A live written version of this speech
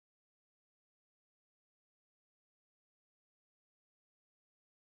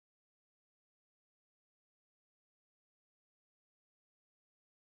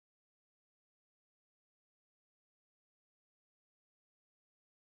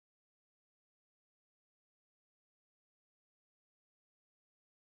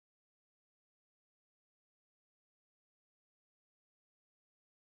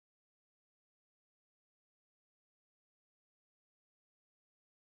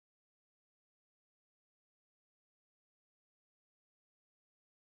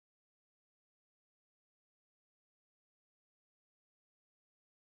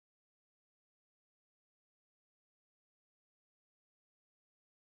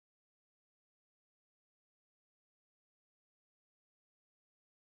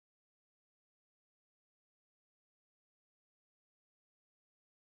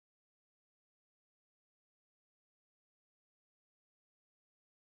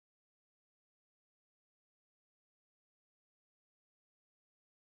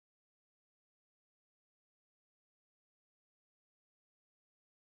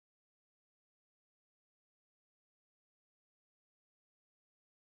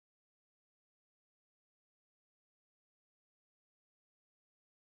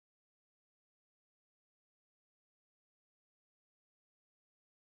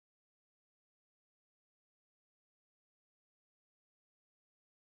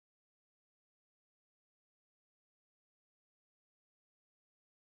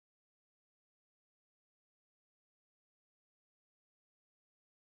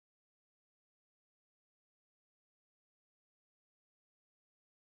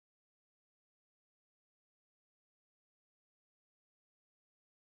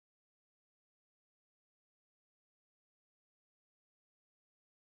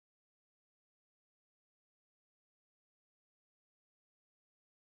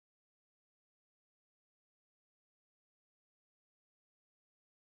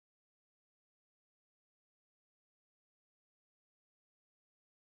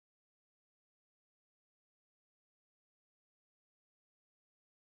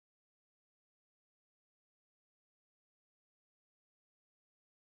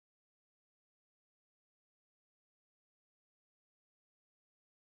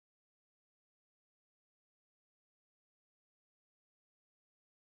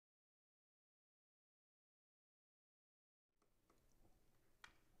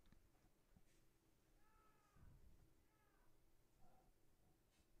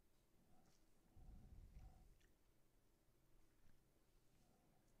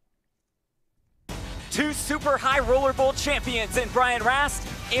Two super high roller bowl champions in Brian Rast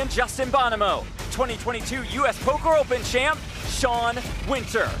and Justin Bonomo. 2022 US Poker Open champ, Sean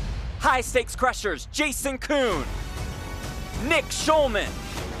Winter. High stakes crushers, Jason Koon, Nick Schulman,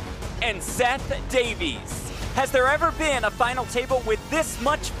 and Seth Davies. Has there ever been a final table with this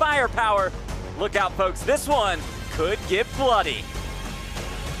much firepower? Look out, folks, this one could get bloody.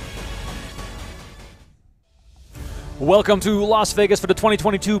 Welcome to Las Vegas for the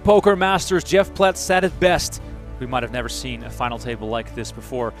 2022 Poker Masters. Jeff Plett said it best. We might have never seen a final table like this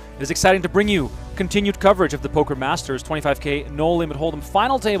before. It is exciting to bring you continued coverage of the Poker Masters 25K No Limit Hold'em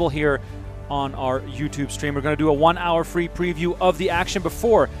final table here on our YouTube stream. We're going to do a 1-hour free preview of the action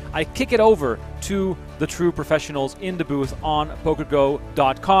before I kick it over to the true professionals in the booth on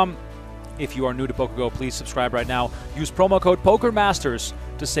PokerGO.com. If you are new to PokerGO, please subscribe right now. Use promo code PokerMasters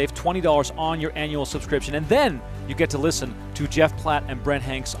to save $20 on your annual subscription. And then you get to listen to Jeff Plett and Brent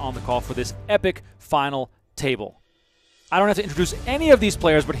Hanks on the call for this epic final table. I don't have to introduce any of these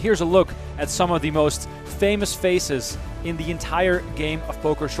players, but here's a look at some of the most famous faces in the entire game of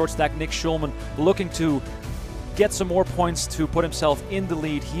poker. Short stack Nick Schulman looking to get some more points to put himself in the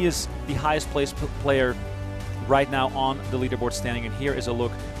lead. He is the highest placed player right now on the leaderboard standing. And here is a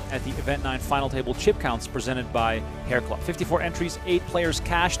look at the Event 9 final table chip counts presented by Hair Club. 54 entries, 8 players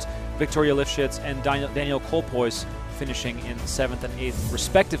cashed. Victoria Lifshitz and Daniel Kolpois finishing in 7th and 8th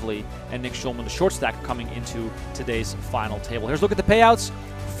respectively, and Nick Schulman, the short stack, coming into today's final table. Here's a look at the payouts.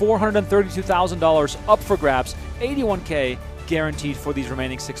 $432,000 up for grabs, $81K guaranteed for these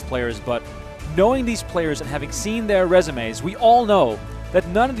remaining 6 players. But knowing these players and having seen their resumes, we all know that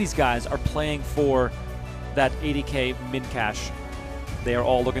none of these guys are playing for that $80K min cash. They are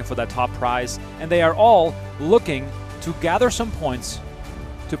all looking for that top prize, and they are all looking to gather some points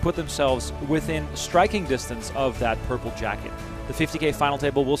to put themselves within striking distance of that purple jacket. The 50K final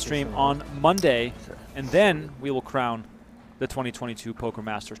table will stream on Monday, and then we will crown the 2022 Poker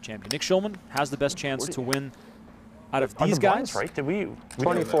Masters champion. Nick Schulman has the best chance to win out of these guys. Right? Did we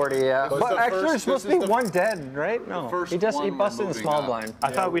 2040, yeah. But actually, there's supposed to be one dead, right? No. He busted in the small blind.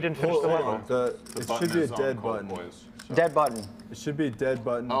 I thought we didn't finish the level. It should be a dead button. Dead button. It should be a dead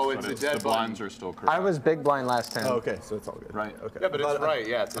button. Oh, it's a dead button. The blinds are still correct. I was big blind last time. Oh, okay, so it's all good. Right. Okay. Yeah, but it's right.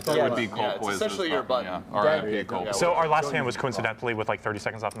 Yeah, it's a it would be it's essentially your button. Yeah. RIP Cole. So our last hand was coincidentally with like 30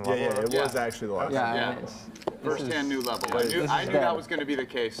 seconds left in the level. Yeah, it was actually the last Yeah. First hand, new level. I knew that was going to be the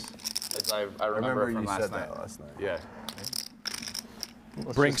case, as I remember from last night. Yeah.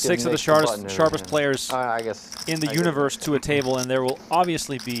 Bring 6 of the sharpest players in the universe to a table, and there will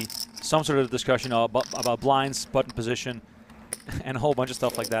obviously be some sort of discussion about blinds, button position, and a whole bunch of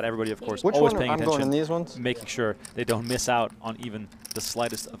stuff like that. Everybody, of course, always paying attention, going in these ones? making sure they don't miss out on even the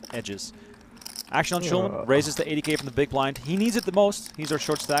slightest of edges. Action on Schulman raises to 80K from the big blind. He needs it the most. He's our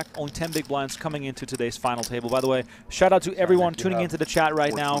short stack. Only 10 big blinds coming into today's final table. By the way, shout out to everyone tuning into the chat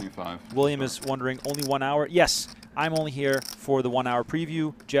right now. William is wondering, only 1 hour? Yes, I'm only here for the 1-hour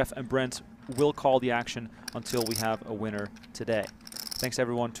preview. Jeff and Brent will call the action until we have a winner today. Thanks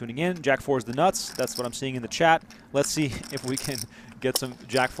everyone tuning in. Jack 4 is the nuts. That's what I'm seeing in the chat. Let's see if we can get some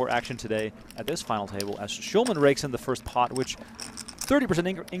Jack 4 action today at this final table as Schulman rakes in the first pot, which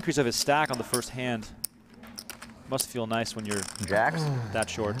 30% increase of his stack on the first hand. Must feel nice when you're Jacks that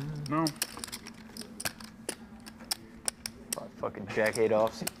short. No. Fucking Jack 8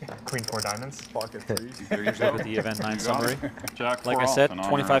 offs. Queen 4 diamonds. Pocket threes. Here's with the Event 9 summary. Jack Like I said,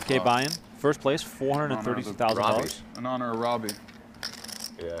 25K buy-in. First place, $432,000. In honor of Robbie.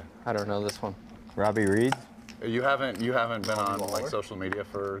 Yeah. I don't know this one. Robbie Reed. You haven't been on like social media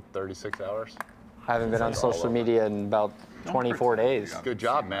for 36 hours? I haven't been on social media in about 24 days. Good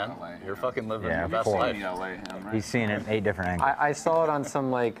job, man. You're fucking living your best life. He's seen it 8 different angles. I saw it on some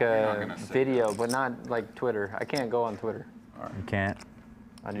like video, but not like Twitter. I can't go on Twitter. You can't.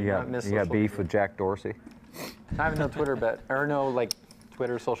 I do You not miss got social beef media. with Jack Dorsey. I have no Twitter bet or no like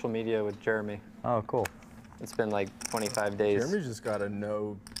Twitter social media with Jeremy. Oh, cool. It's been like 25 days. Jeremy just got a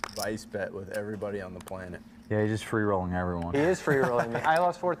no vice bet with everybody on the planet. Yeah, he's just free rolling everyone. He is free rolling me. I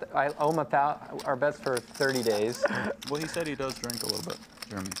lost I owe him our bets for 30 days. Well, he said he does drink a little bit,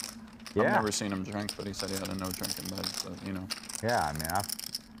 Jeremy. Yeah. I've never seen him drink, but he said he had a no drinking bed, so, you know. Yeah, I mean, I've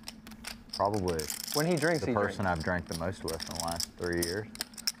probably When he drinks, the person I've drank the most with in the last 3 years.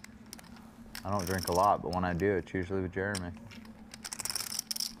 I don't drink a lot, but when I do, it's usually with Jeremy.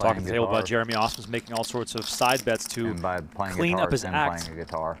 Talking to the table about Jeremy Austin's making all sorts of side bets to and by playing clean up his act. playing a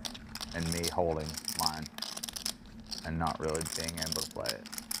guitar, and me holding mine and not really being able to play it.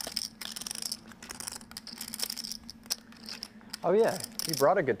 Oh yeah, he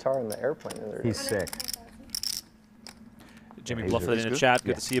brought a guitar on the airplane. He's sick. Jimmy Bluffett in the chat.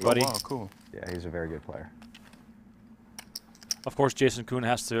 Good to see you, buddy. Oh, wow, cool. Yeah, he's a very good player. Of course, Jason Koon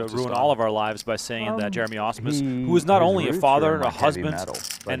has to ruin all of our lives by saying that Jeremy Osmus, who is not only a father, a husband,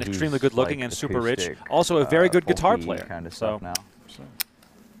 and extremely good-looking and super rich, also a very good guitar player. Kind of so, stuff now.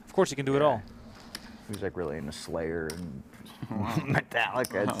 Of course, he can do it all. He's like really into Slayer and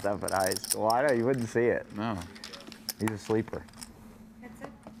Metallica and stuff at high school. I know you wouldn't see it. No. He's a sleeper.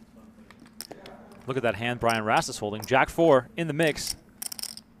 Look at that hand Brian Rast is holding. Jack 4 in the mix.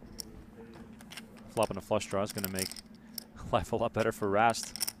 Flopping a flush draw is going to make life a lot better for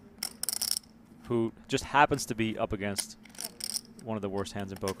Rast, who just happens to be up against one of the worst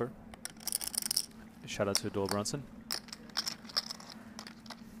hands in poker. Shout out to Adol Brunson.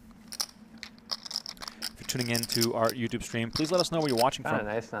 If you're tuning in to our YouTube stream, please let us know where you're watching from. Kind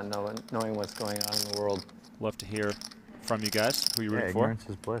of nice not knowing what's going on in the world. Love to hear from you guys. Who you rooting for? Ignorance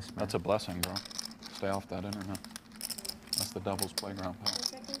is bliss, man. That's a blessing, bro. Stay off that internet. That's the devil's playground, pal.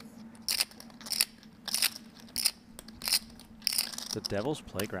 The devil's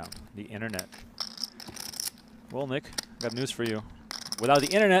playground, the internet. Well, Nick, I got news for you. Without the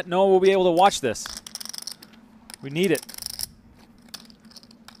internet, no one will be able to watch this. We need it.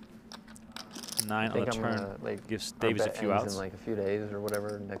 9 on the turn gives Davies a few outs. In like a few days or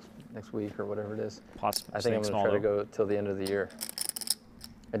whatever, next week or whatever it is. Possibly. I think I'm going to try to go till the end of the year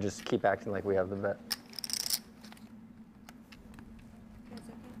and just keep acting like we have the bet.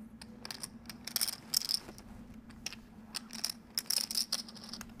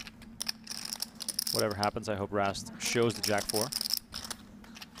 Whatever happens, I hope Rast shows the Jack 4.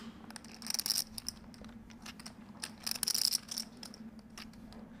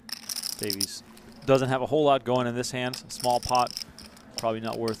 Davies doesn't have a whole lot going in this hand. Small pot, probably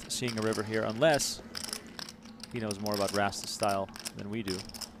not worth seeing a river here unless he knows more about Rast's style than we do.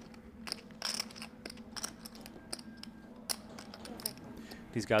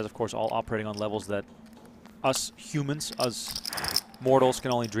 These guys, of course, all operating on levels that us humans, us mortals,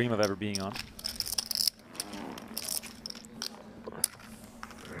 can only dream of ever being on.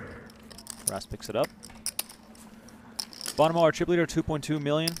 Rast picks it up. Bonomo, our chip leader, 2.2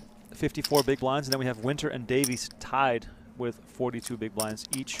 million, 54 big blinds, and then we have Winter and Davies tied with 42 big blinds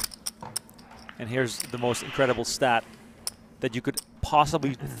each. And here's the most incredible stat that you could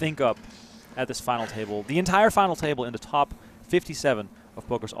possibly think up at this final table. The entire final table in the top 57 of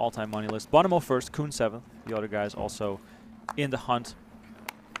poker's all-time money list. Bonomo first, Koon 7th. The other guys also in the hunt.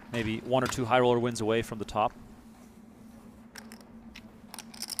 Maybe 1 or 2 high roller wins away from the top.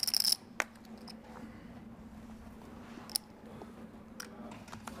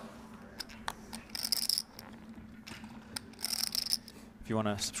 If you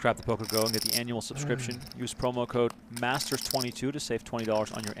want to subscribe to PokerGO and get the annual subscription, use promo code MASTERS22 to save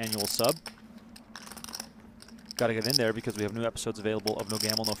 $20 on your annual sub. Got to get in there because we have new episodes available of No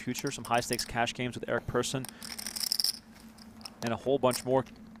Gamble, No Future, some high-stakes cash games with Eric Persson, and a whole bunch more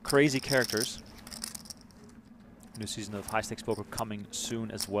crazy characters. New season of High Stakes Poker coming soon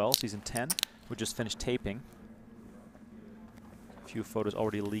as well, season 10. We just finished taping. A few photos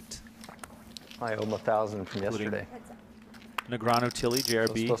already leaked. I owe him 1,000 from yesterday. Negrano Tilly, JRB.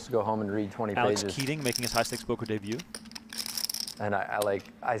 I was supposed to go home and read 20 Alex pages. Keating making his High Stakes Poker debut. And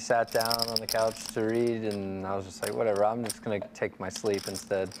I sat down on the couch to read, and I was just like, whatever, I'm just going to take my sleep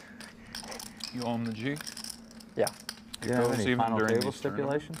instead. You owe him the G? Yeah. Do you have any final table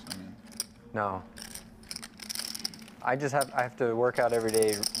stipulations? No. I have to work out every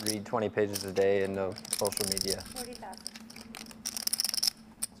day, read 20 pages a day, and no social media. 40,000.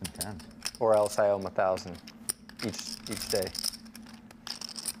 It's intense. Or else I owe him 1,000 each day.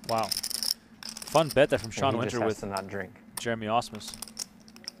 Wow. Fun bet there from Sean Winter Winter has with to not drink. Jeremy Osmus.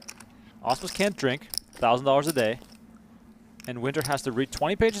 Osmus can't drink, $1,000 a day, and Winter has to read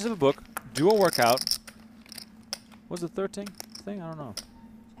 20 pages of a book, do a workout. What's the third thing? I don't know.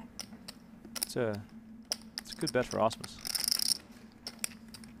 It's a good bet for Osmus.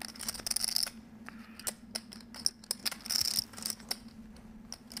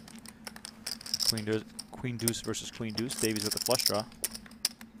 Queen Deuce versus Queen Deuce. Davies with the flush draw.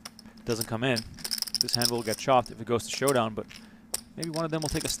 Doesn't come in. This hand will get chopped if it goes to showdown, but maybe one of them will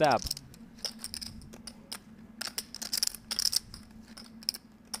take a stab.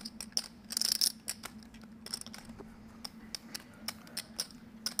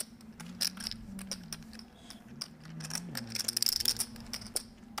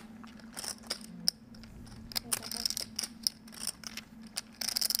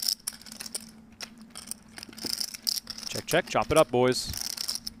 Check, check, chop it up, boys.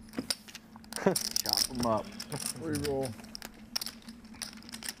 Chop them up. Reroll.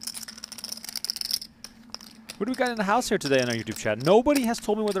 What do we got in the house here today in our YouTube chat? Nobody has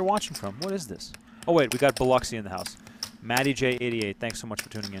told me where they're watching from. What is this? Oh, wait, we got Biloxi in the house. Matty J88, thanks so much for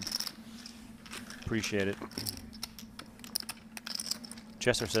tuning in. Appreciate it.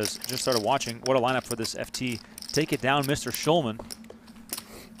 Chester says, just started watching. What a lineup for this FT. Take it down, Mr. Schulman.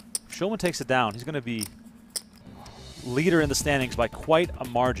 Schulman takes it down. He's going to be leader in the standings by quite a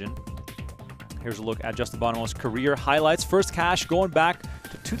margin. Here's a look at Justin Bonomo's career highlights. First cash going back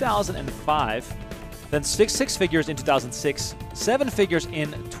to 2005. Then six figures in 2006. 7 figures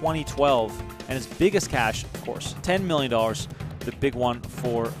in 2012. And his biggest cash, of course, $10 million. The big one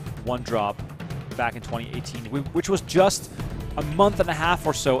for one drop back in 2018, which was just a month and a half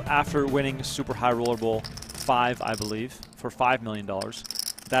or so after winning Super High Roller Bowl 5, I believe, for $5 million.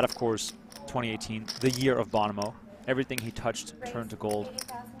 That, of course, 2018, the year of Bonomo. Everything he touched turned to gold.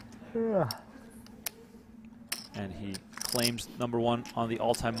 Yeah. And he claims #1 on the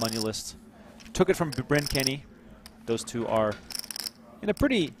all-time money list. Took it from Bryn Kenny. Those two are in a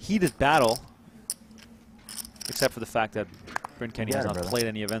pretty heated battle, except for the fact that Bryn Kenny has not played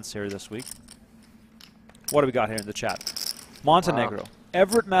any events here this week. What do we got here in the chat? Montenegro,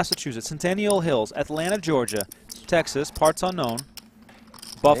 Everett, Massachusetts, Centennial Hills, Atlanta, Georgia, Texas, parts unknown,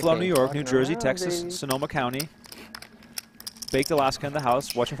 Buffalo, New York, New Jersey, Texas, Sonoma County, Baked Alaska in the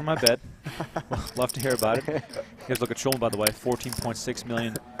house, watching from my bed. Love to hear about it. Here's a look at Schulman, by the way, 14.6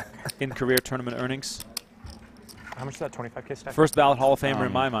 million in career tournament earnings. How much is that 25K stack? First ballot Hall of Famer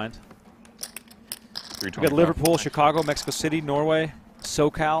in my mind. We got Liverpool, Chicago, Mexico City, Norway,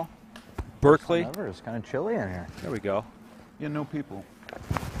 SoCal, Berkeley. It's kind of chilly in here. There we go. Yeah, no people.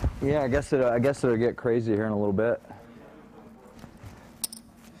 Yeah, I guess it'll get crazy here in a little bit.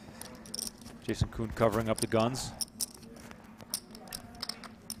 Jason Koon covering up the guns.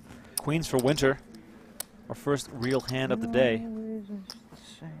 Queens for Winter. Our first real hand of the day.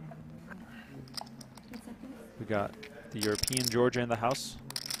 We got the European Georgia in the house.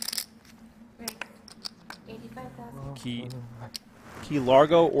 Key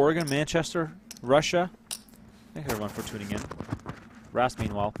Largo, Oregon, Manchester, Russia. Thank everyone for tuning in. Rast,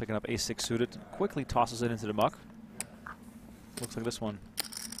 meanwhile, picking up ace-6 suited. Quickly tosses it into the muck. Looks like this one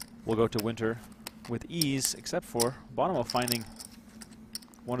will go to Winter with ease, except for Bonomo finding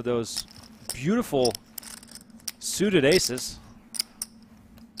one of those beautiful suited aces.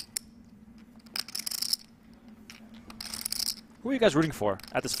 Who are you guys rooting for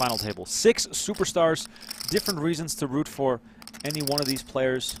at this final table? 6 superstars, different reasons to root for any one of these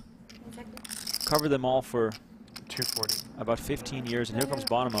players. Cover them all for 240. About 15 years, and here comes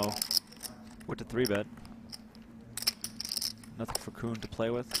Bonomo with the 3-bet. Nothing for Koon to play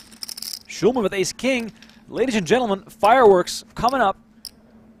with. Schulman with ace-king. Ladies and gentlemen, fireworks coming up.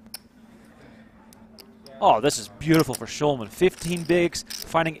 Oh, this is beautiful for Schulman. 15 bigs,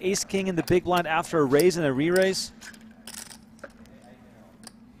 finding ace-king in the big blind after a raise and a re-raise.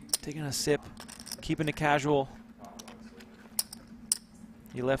 Taking a sip, keeping it casual.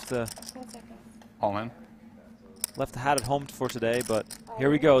 He left the all in. Left the hat at home for today, but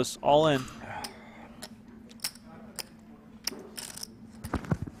here he goes, all in.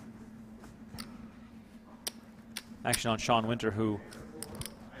 Action on Sean Winter, who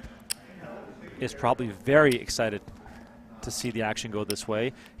is probably very excited to see the action go this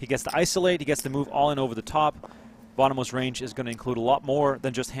way. He gets to isolate, he gets to move all in over the top. Bonomo's range is going to include a lot more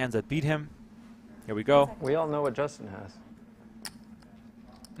than just hands that beat him. Here we go. We all know what Justin has.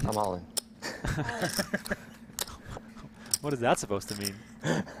 I'm all in. What is that supposed to mean?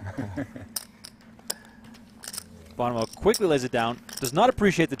 Bonomo quickly lays it down, does not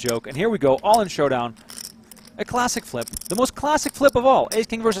appreciate the joke, and here we go, all in showdown. A classic flip, the most classic flip of all.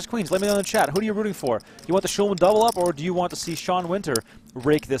 Ace-king versus queens. Let me know in the chat. Who are you rooting for? Do you want the Schulman double up, or do you want to see Sean Winter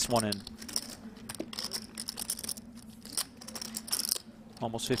rake this one in?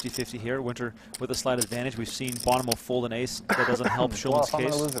 Almost 50-50 here. Winter with a slight advantage. We've seen Bonomo fold an ace. That doesn't help Schulman's well, if I'm case.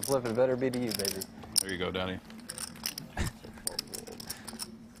 going to lose a flip, it better be to you, baby. There you go, Daddy.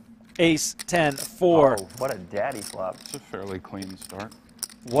 Ace, 10, 4. Oh, what a daddy flop. It's a fairly clean start.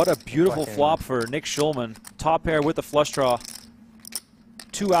 What a beautiful flop for Nick Schulman. Top pair with the flush draw.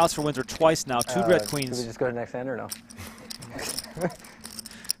 2 outs for Winter twice now. 2 red queens. Should we just go to next hand or no?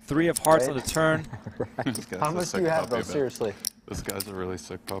 3 of hearts on the turn. How much do you have, though, seriously? This guy's a really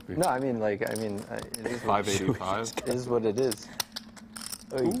sick puppy. No, I mean, it is 585. It is what it is.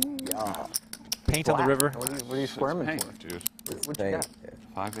 Paint on the river. What are you squirming Paint, for? dude. What you got?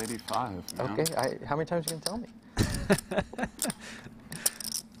 585, man. Okay, how many times are you going to tell me?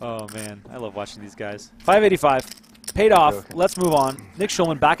 Oh, man. I love watching these guys. 585. Paid off. Okay. Let's move on. Nick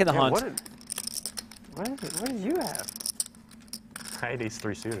Schulman back in the hunt. What did you have? I had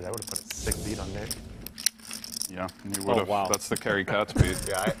ace-3 suited. I would have put a sick beat on Nick. Yeah, and you would have. wow. That's the carry cat speed.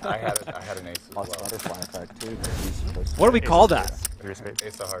 Yeah, I had an ace as well. Butterfly effect too. What do we call that?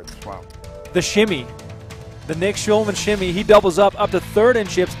 Ace of hearts. Wow. The shimmy. The Nick Schulman shimmy. He doubles up to third in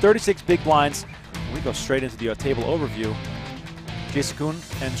chips, 36 big blinds. We go straight into the table overview. Jason Koon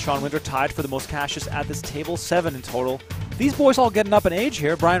and Sean Winter tied for the most cashes at this table, 7 in total. These boys all getting up in age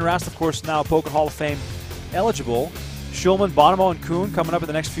here. Brian Rast, of course, now Poker Hall of Fame eligible. Schulman, Bonomo, and Koon coming up in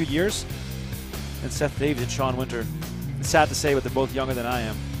the next few years. And Seth Davies and Sean Winter. It's sad to say, but they're both younger than I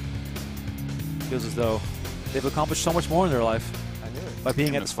am. Feels as though they've accomplished so much more in their life by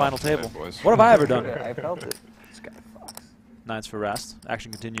being at this final table. What have I ever done? I felt it. This guy fucks. 9s for Rast.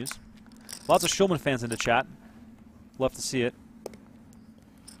 Action continues. Lots of Schulman fans in the chat. Love to see it.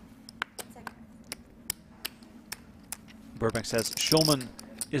 Burbank says Schulman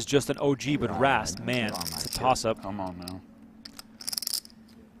is just an OG, but Rast, man, it's a toss-up. Come on now.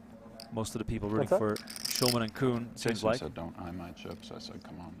 Most of the people rooting for Schulman and Koon, seems Jason like. said, "Don't eye my chips." I said,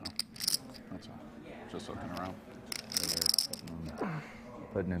 "Come on now." That's all. Just looking around.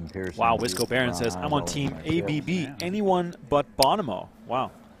 Putting in Pearson. Wow, Wisco Barron says, I'm on team ABB. Anyone but Bonomo.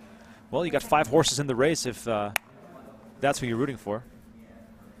 Wow. Well, you got 5 horses in the race if that's who you're rooting for.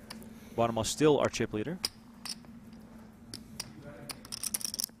 Bonomo still our chip leader.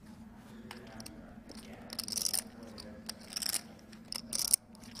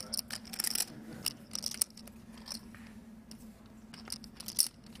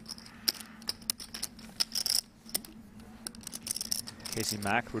 Casey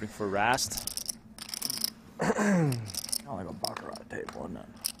Mack rooting for Rast. Not like a baccarat table, isn't it?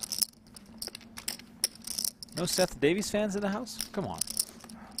 No Seth Davies fans in the house? Come on.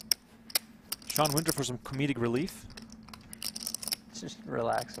 Sean Winter for some comedic relief. Just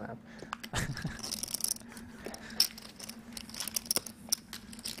relax, man.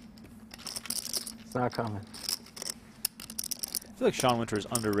 It's not coming. I feel like Sean Winter is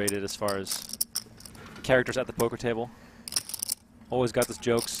underrated as far as characters at the poker table. Always got those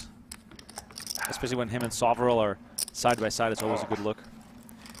jokes, especially when him and Soverell are side by side. It's always a good look.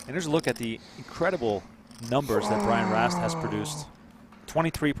 And here's a look at the incredible numbers that Brian Rast has produced.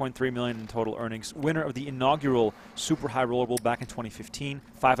 23.3 million in total earnings. Winner of the inaugural Super High Roller Bowl back in 2015.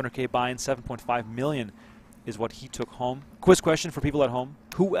 500K buy-in, 7.5 million is what he took home. Quiz question for people at home: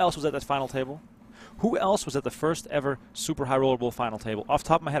 who else was at that final table? Who else was at the first ever Super High Roller Bowl final table? Off the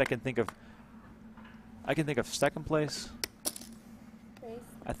top of my head, I can think of second place.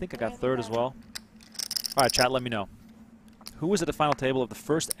 I think I got third as well. All right, chat, let me know. Who was at the final table of the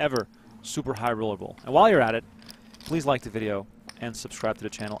first ever Super High Roller Bowl? And while you're at it, please like the video and subscribe to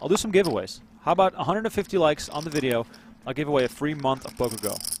the channel. I'll do some giveaways. How about 150 likes on the video? I'll give away a free month of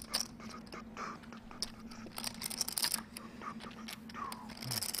PokerGO.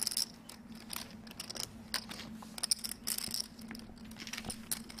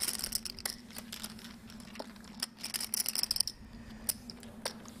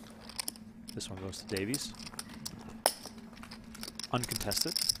 This one goes to Davies.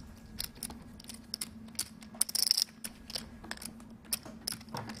 Uncontested.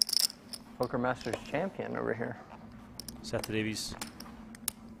 Poker Masters champion over here. Seth Davies,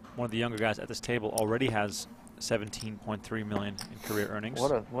 one of the younger guys at this table, already has 17.3 million in career earnings.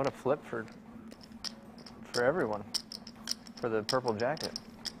 What a flip for everyone, for the purple jacket.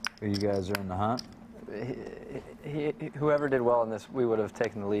 You guys are in the hunt? Whoever did well in this, we would have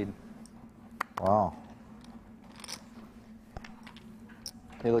taken the lead. Wow.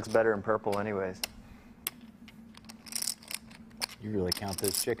 He looks better in purple anyways. You really count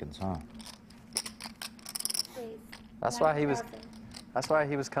those chickens, huh? That's why he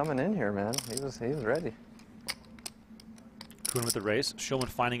was coming in here, man. He was ready. Koon with the raise. Schulman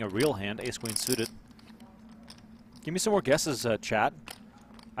finding a real hand, ace-queen suited. Give me some more guesses, chat.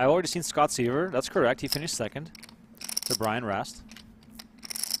 I've already seen Scott Seaver. That's correct. He finished second to Brian Rast.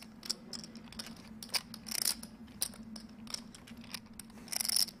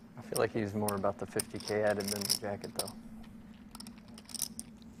 I feel like he's more about the 50K added than the jacket, though.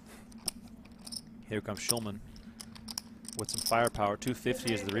 Here comes Schulman with some firepower.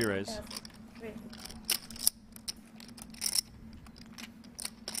 250 is the re-raise.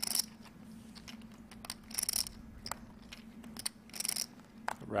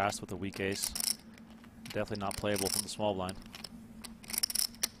 Rast with a weak ace. Definitely not playable from the small blind.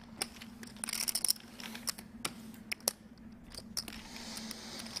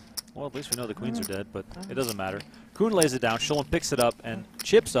 Well, at least we know the queens are dead, but it doesn't matter. Koon lays it down. Schulman picks it up and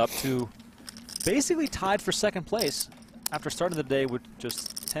chips up to basically tied for second place after starting the day with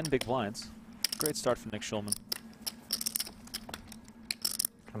just 10 big blinds. Great start for Nick Schulman.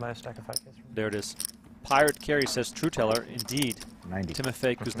 Can I buy a stack of 5Ks? There it is. Pirate Carry says Trueteller. Indeed. 90.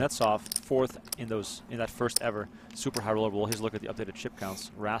 Timofey Kuznetsov, 4th in that first ever super high roller bowl. Here's a look at the updated chip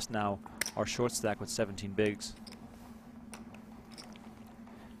counts. Rast now our short stack with 17 bigs.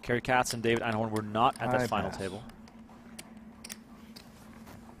 Kerry Katz and David Einhorn were not at that final table.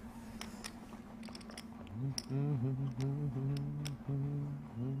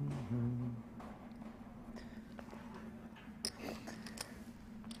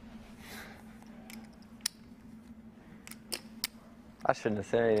 I shouldn't have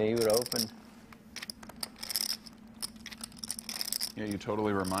said anything. You would have opened. Yeah, you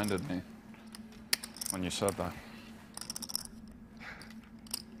totally reminded me when you said that.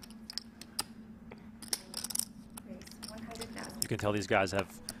 You can tell these guys have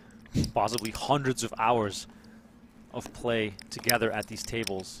possibly hundreds of hours of play together at these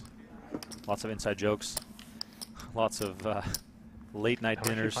tables. Lots of inside jokes, lots of late night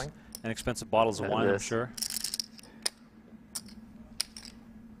dinners, and expensive bottles of wine, I'm sure.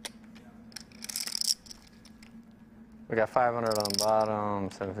 We got 500 on the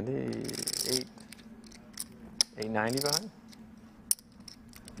bottom, 758, 890 behind.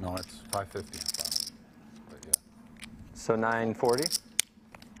 No, it's 550 on bottom. But yeah. So 940.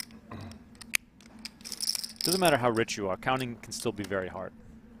 Doesn't matter how rich you are, counting can still be very hard.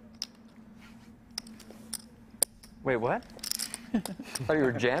 Wait, what? I thought you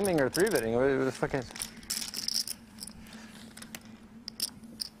were jamming or 3-betting. What the fuck is?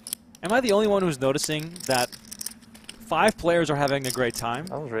 Am I the only one who's noticing that 5 players are having a great time?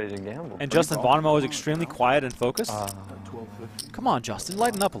 I was ready to gamble. And Justin Bonomo is extremely quiet and focused? Come on, Justin,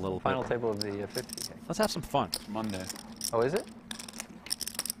 lighten up a little Final bit. table of the 50K. Let's have some fun. It's Monday. Oh, is it?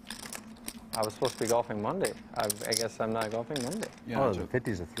 I was supposed to be golfing Monday. I guess I'm not golfing Monday. Yeah, Oh, the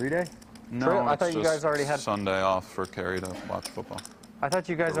 50's a 3-day? no, I thought it's you just guys already had. Sunday off for Kerry to watch football. I thought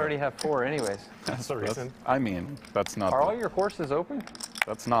you guys already have 4 anyways. That's the reason. I mean, that's not. Are all your courses open?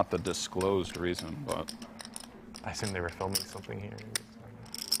 That's not the disclosed reason, but I assume they were filming something here.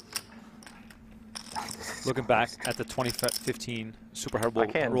 Looking back at the 2015 Super Hard I Bowl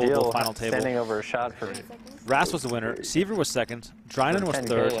can't Roll Bowl deal final standing table. over a shot for Rast was the winner. Seaver was second. Drynan was 10K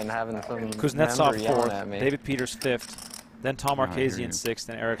third. and having some Kuznetsov member yelling fourth. at me. David Peters fifth. Then Tom I hear Marchese you. in sixth,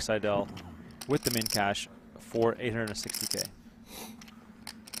 and Eric Seidel with the min cash for 860K.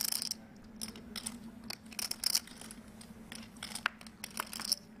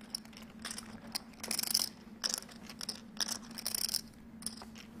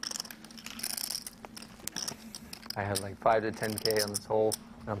 I had like 5 to 10K on this hole,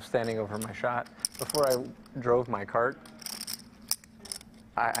 and I'm standing over my shot. Before I drove my cart,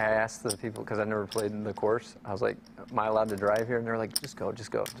 I asked the people, because I never played in the course, I was like, am I allowed to drive here? And they're like, just go,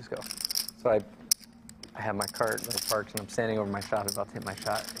 just go, just go. So I have my cart parked, and I'm standing over my shot, about to hit my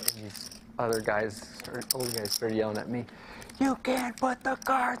shot. And these other guys, or older guys, started yelling at me, you can't put the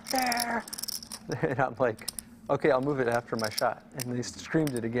cart there! And I'm like, okay, I'll move it after my shot. And they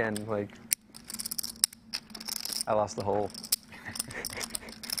screamed it again, like, I lost the hole.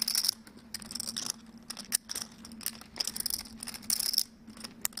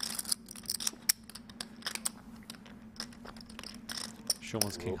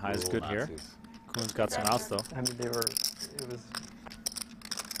 Schulman's king high is good here. Koon's got some outs though. I mean, it was,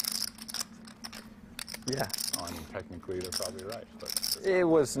 yeah. Oh, I mean, technically, they're probably right. But It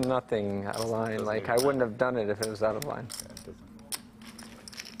was nothing out of line. Like, I wouldn't have done it if it was out of line.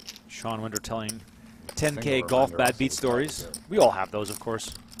 Sean Winter telling 10K golf bad beat stories. We all have those, of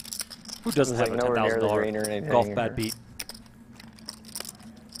course. Who doesn't It was have like a nowhere near the green or $10,000 anything, golf or- bad beat?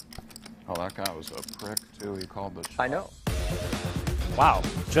 oh, that guy was a prick too. He called the shot. I know. Wow.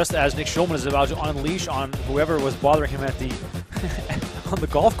 Just as Nick Schulman is about to unleash on whoever was bothering him at the on the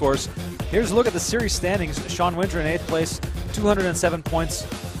golf course, here's a look at the series standings. Sean Winter in 8th place, 207 points.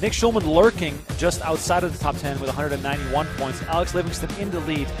 Nick Schulman lurking just outside of the top 10 with 191 points. Alex Livingston in the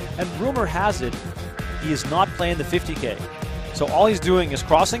lead. And rumor has it, he is not playing the 50K. So all he's doing is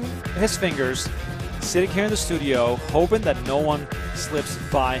crossing his fingers, sitting here in the studio, hoping that no one slips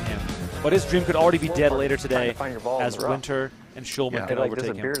by him. But his dream could already be dead later today find your ball in as the rough. Winter and Schulman Yeah. can It like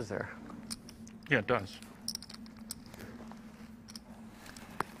overtake him. disappears there. Yeah, it does.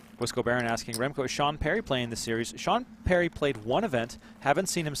 Wisco Baron asking, Remko, is Sean Perry playing this series? Sean Perry played one event, haven't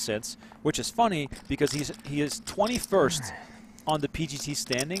seen him since, which is funny because he is 21st on the PGT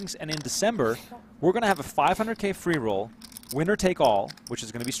standings, and in December, we're going to have a 500K free roll, winner take all, which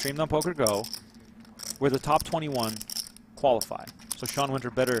is going to be streamed on PokerGO, where the top 21 qualify. So Sean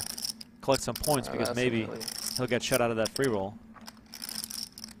Winter better collect some points because that's maybe really- he'll get shut out of that free roll.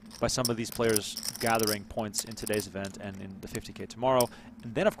 by some of these players gathering points in today's event and in the 50K tomorrow.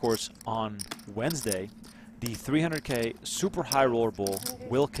 And then, of course, on Wednesday, the 300K Super High Roller Bowl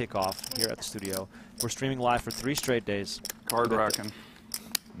will kick off here at the studio. We're streaming live for 3 straight days. Card rocking.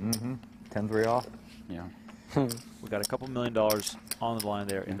 10-3 off. Yeah. We got a couple $1 million on the line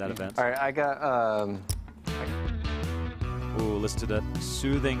there in that event. All right, I got. Ooh, listen to that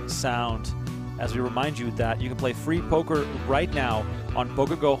soothing sound as we remind you that you can play free poker right now on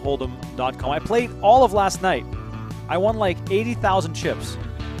PokerGoHold'em.com. I played all of last night. I won like 80,000 chips.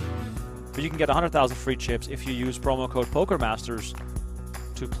 But you can get 100,000 free chips if you use promo code PokerMasters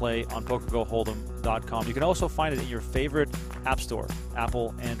to play on PokerGoHold'em.com. You can also find it in your favorite app store.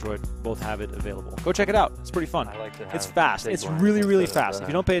 Apple, Android, both have it available. Go check it out. It's pretty fun. I like to have it's fast. big It's blinds really, really instead of, fast. If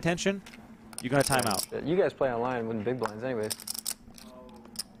you don't pay attention, you're going to time out. You guys play online with big blinds, anyways.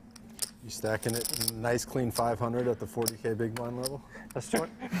 You stacking it nice clean 500 at the 40K big blind level? That's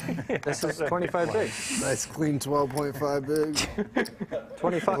this is 25 big. Nice clean 12.5 big.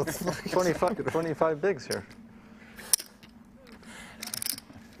 25 bigs here.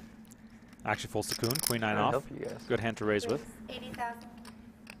 Actually folds to Koon. Queen 9 I'll off. help you guys. Good hand to raise with. 80,000.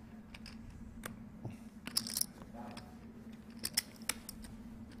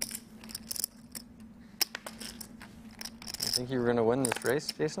 You think you were going to win this race,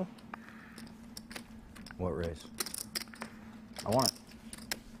 Jason? What race? I want it.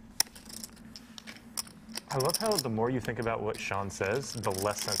 I love how the more you think about what Sean says, the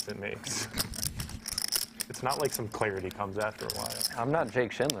less sense it makes. It's not like some clarity comes after a while. I'm not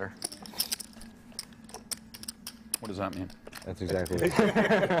Jake Schindler. What does that mean? That's exactly it.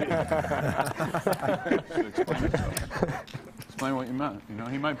 Explain what you meant. You know,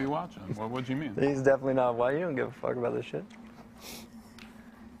 he might be watching. What'd you mean? He's definitely not. Why? You don't give a fuck about this shit.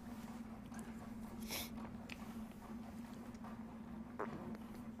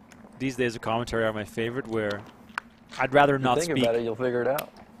 These days of commentary are my favorite, where I'd rather not Think speak. about it, you'll figure it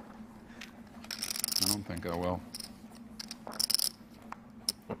out. I don't think I will.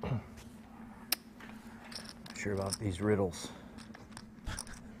 Sure about these riddles.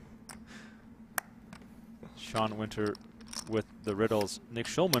 Sean Winter with the riddles. Nick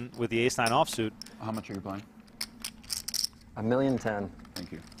Schulman with the ace-9 offsuit. How much are you playing? $1,010,000.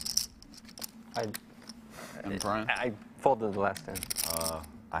 Thank you. And Brian? I folded the last 10.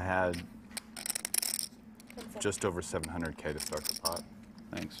 I had just over 700K to start the pot.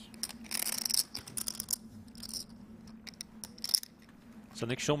 Thanks. So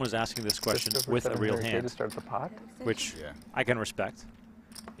Nick Schulman is asking this question Just over with a real 700K hand, to start the pot. which Yeah. I can respect.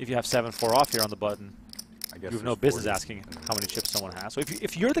 If you have 7-4 off here on the button, I guess you have no there's business 40 asking in the how many chips someone has. So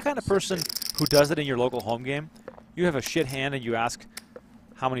if you're the kind of person who does it in your local home game, you have a shit hand and you ask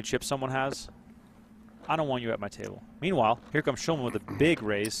how many chips someone has, I don't want you at my table. Meanwhile, here comes Schulman with a big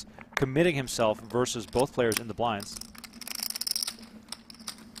raise, committing himself versus both players in the blinds.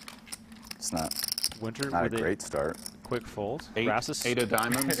 It's not Winter a with great start. quick fold. Eight, Rast is eight of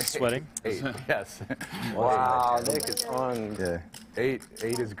diamonds. sweating. 8, yes. Wow, Nick is on. Yeah, 8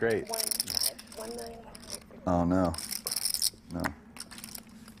 is great. 1 million. Oh no, no,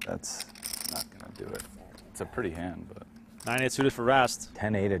 that's not gonna do it. It's a pretty hand, but 9-8 suited for Rast.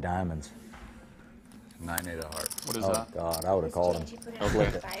 10-8 of diamonds. 9-8 of hearts. What is Oh, that? God, I would have called him. She put it on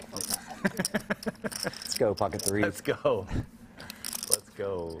 5. Let's go, pocket 3. Let's go. Let's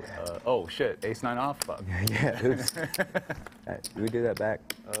go. Oh shit, ace-9 off. Fuck. Yeah, oops. Hey, do we do that back?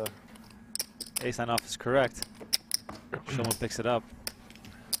 Ace-9 off is correct. Schulman picks it up.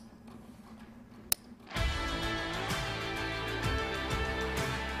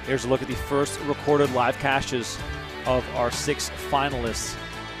 Here's a look at the first recorded live cashes of our 6 finalists.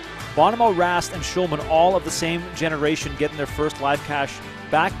 Bonomo, Rast, and Schulman, all of the same generation, getting their first live cash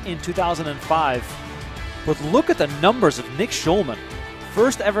back in 2005. But look at the numbers of Nick Schulman.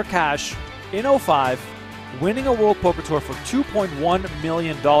 First ever cash in 05, winning a World Poker Tour for $2.1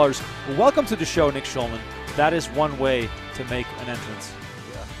 million. Welcome to the show, Nick Schulman. That is one way to make an entrance.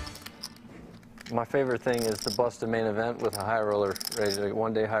 My favorite thing is to bust a main event with a high roller ready to,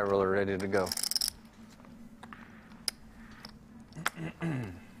 one-day high roller ready to go.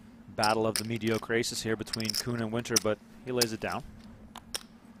 Battle of the mediocre aces here between Koon and Winter, but he lays it down.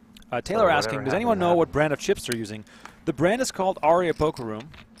 Taylor asking, does anyone know what brand of chips they're using? The brand is called Aria Poker Room,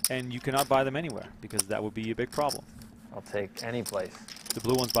 and you cannot buy them anywhere because that would be a big problem. I'll take any place. The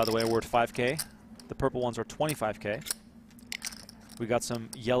blue ones, by the way, are worth 5K. The purple ones are 25K. We got some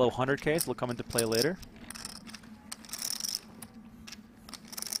yellow 100Ks. They'll come into play later.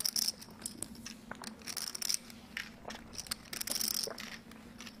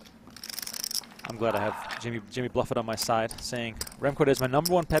 I'm glad I have Jimmy Bluffett on my side saying, Remko is my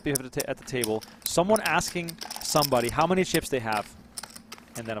 #1 pet peeve at the table. Someone asking somebody how many chips they have,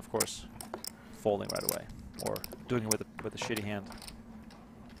 and then, of course, folding right away, or doing it with a shitty hand.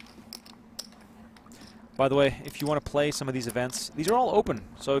 By the way, if you want to play some of these events, these are all open.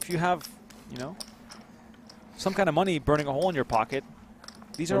 So if you have, you know, some kind of money burning a hole in your pocket,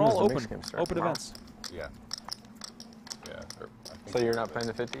 these are all open events. Yeah. Yeah. So you're not playing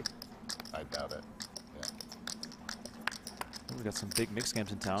the 50? I doubt it. Yeah. We got some big mixed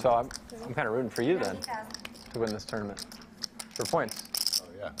games in town. So I'm kind of rooting for you then to win this tournament for points. Oh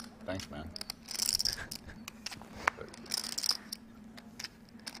yeah. Thanks, man.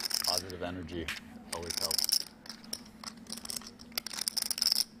 Positive energy always helps.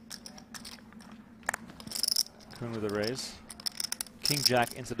 Koon with a raise. King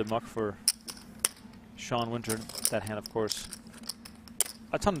Jack into the muck for Sean Winter. That hand, of course,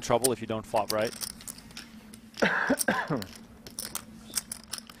 a ton of trouble if you don't flop right.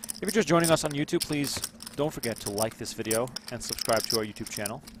 If you're just joining us on YouTube, please don't forget to like this video and subscribe to our YouTube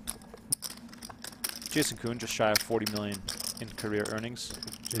channel. Jason Koon, just shy of 40 million in career earnings.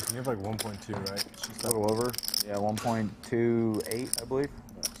 Jason, you have like 1.2, right? A little over. Yeah, 1.28, I believe.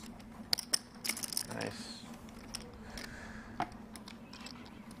 Nice.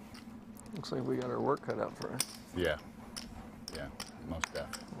 Looks like we got our work cut out for us. Yeah. Yeah. Most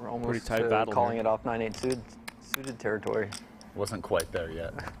definitely. We're almost pretty tight battle calling here. it off 9-8 suited territory. Wasn't quite there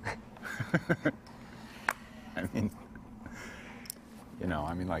yet. I mean, you know,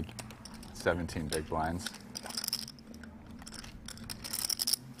 like 17 big blinds.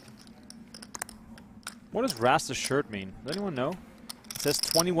 What does Rast's shirt mean? Does anyone know? It says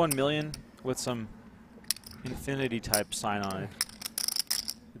 21 million with some infinity type sign on it.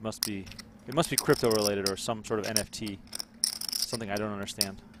 It must be crypto related or some sort of NFT. Something I don't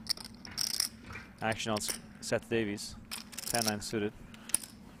understand. Action on Seth Davies. 10-9 suited.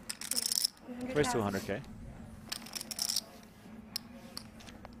 Raise to 100K.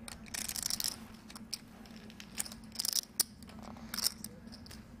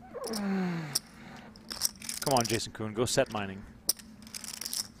 Come on, Jason Koon, go set mining.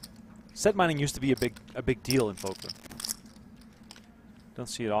 Set mining used to be a big deal in poker. Don't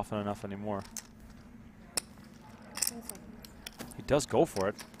see it often enough anymore. He does go for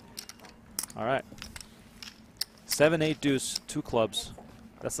it. All right. 7-8 deuce, 2 clubs.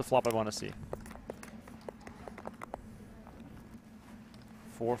 That's the flop I want to see.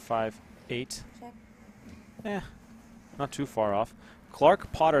 4, 5, 8. Check. Not too far off.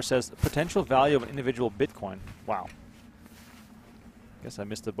 Clark Potter says potential value of an individual Bitcoin. Wow. Guess I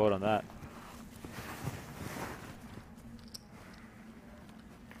missed the boat on that.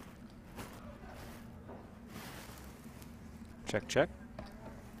 Check, check.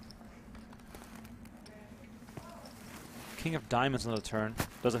 King of diamonds on the turn.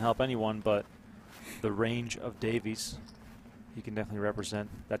 Doesn't help anyone, but the range of Davies, he can definitely represent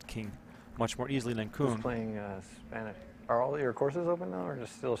that king much more easily than Koon. Who's playing Spanish? Are all your courses open now, or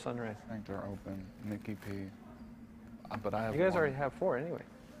just still Sunrise? I think they're open. Mickey P. But I have You guys one. already have 4 anyway.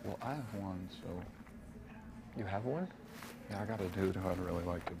 Well, I have one, so You have one? yeah, I got a dude who I'd really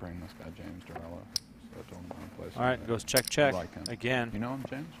like to bring. This guy James Durella. So I told him I play. All right, goes check, check like him. again. You know him,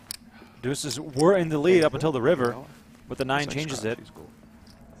 James? Deuces were in the lead up until the river, but the 9 He's like changes scratch, it. He's cool.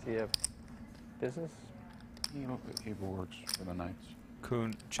 Does he have business? He works for the Knights.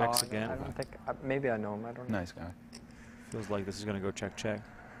 Koon checks I again. don't think. Maybe I know him. I don't know. Nice guy. Feels like this is going to go check, check.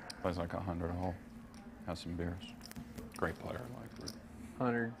 Plays like 100 a hole. Has some beers. Great player, like for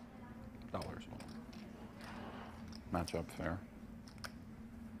 $100. a hole. Matchup fair.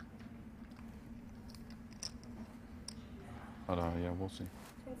 But yeah, we'll see.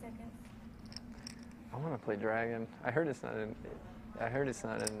 10 seconds. I want to play Dragon. I heard it's not in.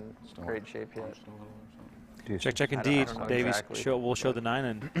 Still great shape yet. still a little or something. Check, check I don't- indeed. I don't know Davies exactly. will show the 9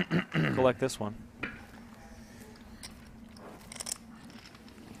 and collect this one.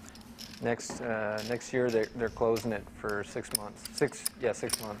 Next year they're closing it for 6 months. 6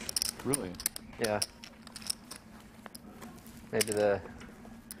 months. Really? Yeah. Maybe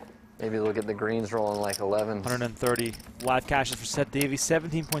they'll get the greens rolling like 11. 130 live cashes for Seth Davies.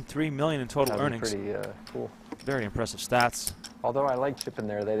 17.3 million in total That'd be earnings. pretty cool. Very impressive stats. Although I like chipping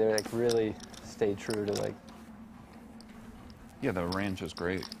there, they like really stay true to like. Yeah, the range is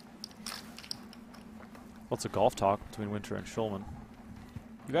great. Lots of golf talk between Winter and Schulman.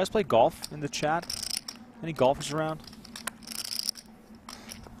 You guys play golf in the chat? Any golfers around?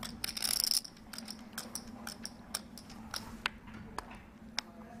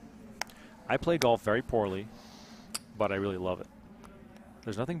 I play golf very poorly, but I really love it.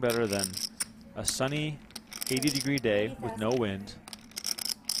 There's nothing better than A sunny 80-degree day with no wind.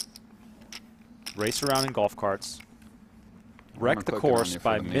 Race around in golf carts. Wreck the course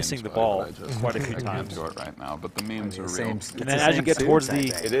by missing the ball quite a few times. Do it right now, but the memes are real. And then as you get towards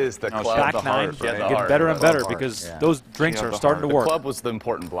the back nine, you get better and better because those drinks are starting to work. The club was the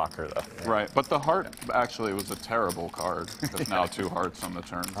important blocker, though. Right, but the heart actually was a terrible card. There's now 2 hearts on the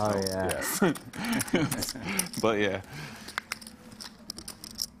turn. Oh, yeah. But yeah.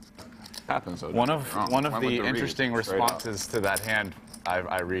 Happens. One of the interesting responses to that hand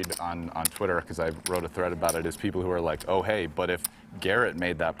I read on Twitter, because I wrote a thread about it, is people who are like, oh, hey, but if Garrett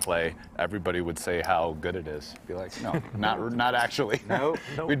made that play, everybody would say how good it is. Be like, no, not actually. Nope.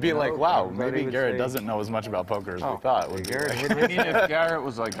 We'd be like, wow, maybe Garrett doesn't know as much about poker as we thought. I mean, if Garrett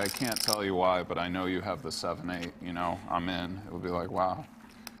was like, I can't tell you why, but I know you have the 7-8, you know, I'm in. It would be like, wow.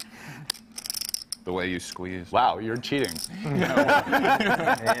 The way you squeeze. Wow, you're cheating.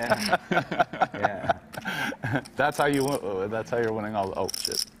 Yeah. Yeah. That's how you're winning all. Oh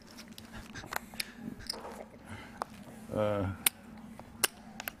shit.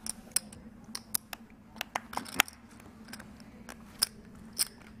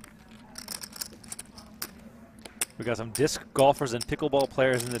 We got some disc golfers and pickleball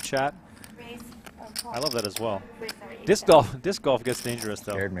players in the chat. I love that as well. Disc golf gets dangerous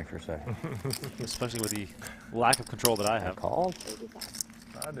though. Scared me for a second. Especially with the lack of control that I have. Called?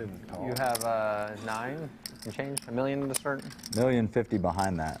 I didn't call. You have 9 and change, $1 million to start. $1,050,000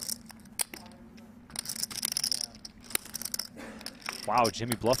 behind that. Wow,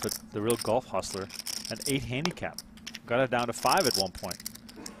 Jimmy Bluffett, the real golf hustler, an 8 handicap. Got it down to 5 at one point.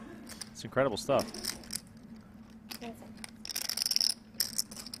 It's incredible stuff.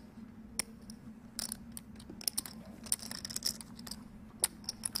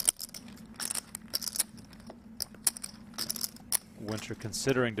 Winter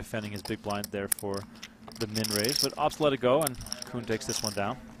considering defending his big blind there for the min raise, but opts to let it go, and Koon takes this one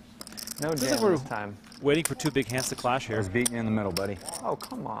down. No jam this time. Waiting for 2 big hands to clash here. I was beating you in the middle, buddy. Oh,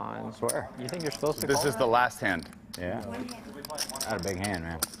 come on. I swear. You think you're supposed to This call is that? the last hand. Yeah. Had a big hand,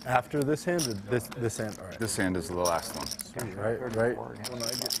 man. After this hand or this hand? All right. This hand is the last one. Right. When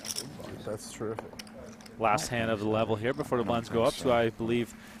I get, that's terrific. Last hand of the level here before the blinds go up to, I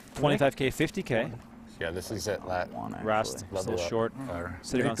believe, 25K, 50K. Yeah, this is it. Rast still short,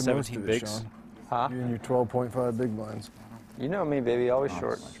 sitting on 17 bigs. Huh? You and your 12.5 big blinds. You know me, baby, always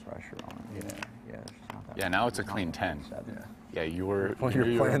short. Much pressure on it. Yeah. Yeah, now it's a clean 10. Yeah, you were. Well,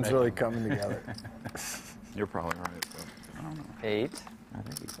 your plan's really coming together. You're probably right, but I don't know. 8. I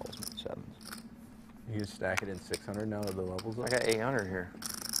think he calls me 7s. You can stack it in 600 now that the level's up. I got 800 here.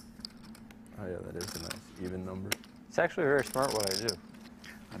 Oh yeah, that is a nice even number. It's actually very smart what I do.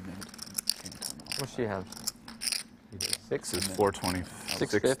 I made What do you have? 6 is 420,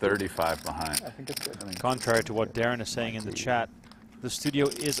 635 behind. I think it's good. Contrary to what Darren is saying in the chat, the studio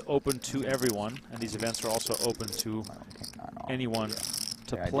is open to everyone, and these events are also open to anyone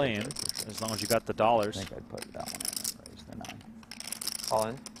to play in, as long as you got the dollars. I think I'd put that one in and raise the 9. All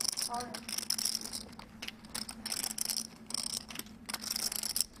in? All in.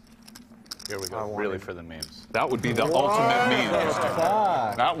 Here we go. Really for the memes. That would be the ultimate meme.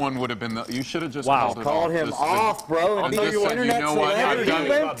 That one would have been the. You should have just called him off, bro. And just said, you know what?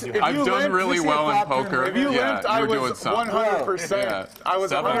 I've done really well in poker. If you limped, I was 100%. I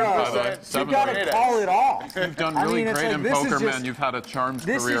was 100%. You gotta call it off. You've done really great in poker, man. You've had a charmed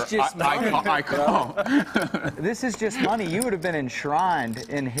career. This is just I call. This is just money. You would have been enshrined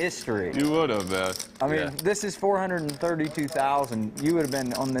in history. You would have, man. I mean, this is 432,000. You would have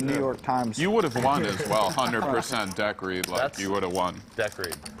been on the New York Times. You would have won as well, 100% deck read. Like you would have won. Deck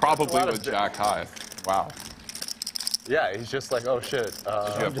read. Probably with Jack high. Wow. Yeah, he's just like, oh shit. Did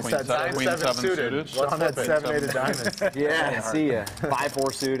you have queen 7 suited? Sean had 7-8 of diamonds. Yeah, see ya.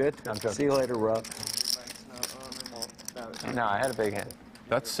 5-4 suited. See you later, Rupp. No, I had a big hand.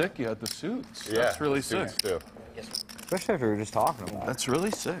 That's sick. You had the suits. Yeah, That's really sick. Too. Especially after we were just talking about it. That's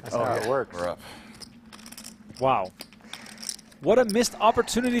really sick. That's how it works. We're up. Wow. What a missed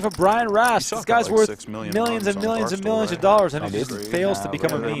opportunity for Brian Rast. This guy's like worth $6 million millions and on millions and Barstool, millions of right? dollars, and he just fails to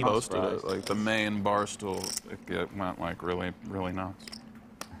become a They meme. posted it, like the main Barstool, it went like really, really nuts.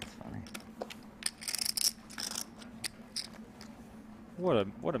 That's funny.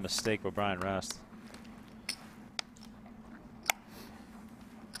 What a mistake by Brian Rast.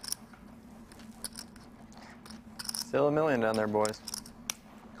 Still $1 million down there, boys.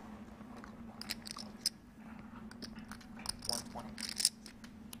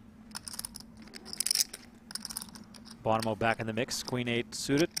 Bonomo back in the mix. Queen 8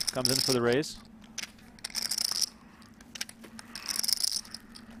 suited. Comes in for the raise.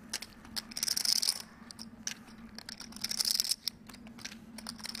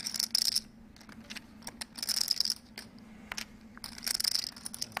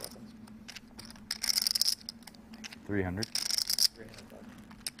 300.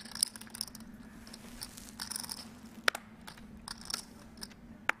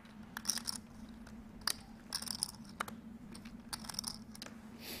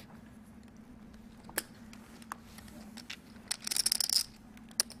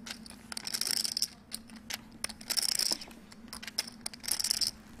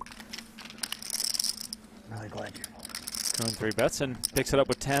 Really glad you. Koon 3 bets and picks it up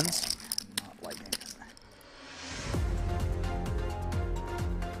with 10s. Not liking this.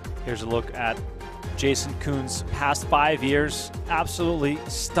 Here's a look at Jason Koon's past 5 years. Absolutely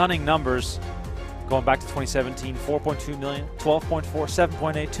stunning numbers. Going back to 2017, 4.2 million, 12.4,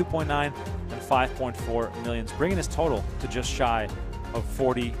 7.8, 2.9, and 5.4 millions, bringing his total to just shy of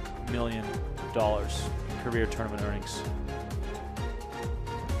 $40 million in career tournament earnings.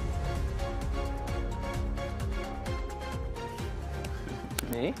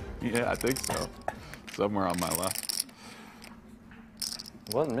 Me? Yeah, I think so. Somewhere on my left.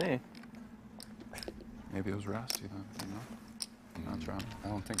 It wasn't me. Maybe it was Rusty then. You know? I'm not trying. I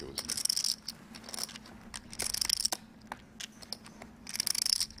don't think it was me.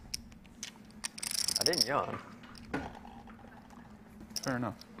 I didn't yawn. Fair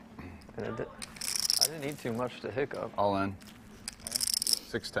enough. And I didn't eat too much to hiccup. All in.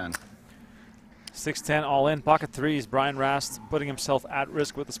 610. 610 all in, pocket threes. Brian Rast putting himself at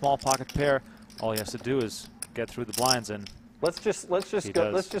risk with the small pocket pair. All he has to do is get through the blinds, and let's just play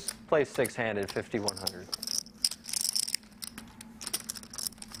 6-handed 5100.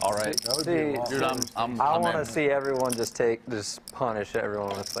 All right. Dude, I want to see everyone just punish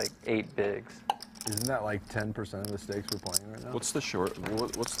everyone with like 8 bigs. Isn't that like 10% of the stakes we're playing right now? What's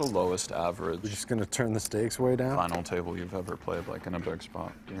the lowest average We're just gonna turn the stakes way down. final table you've ever played, like in a big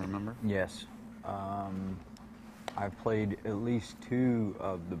spot? Do you remember? Yes. I've played at least 2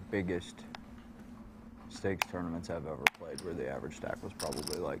 of the biggest stakes tournaments I've ever played, where the average stack was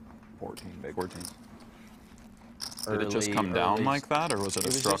probably like 14 big. 14. Did it just come down like that, or was it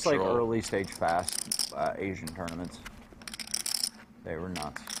a structural? It was just like early stage fast Asian tournaments. They were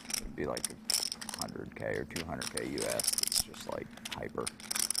nuts. It'd be like 100K or 200K US. It's just like hyper.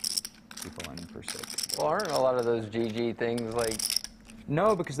 People in per 6. Well, aren't a lot of those GG things like?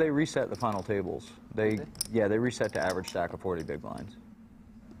 No, because they reset the final tables. They reset to average stack of 40 big blinds.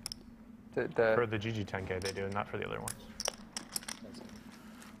 For the GG 10K they do, not for the other ones.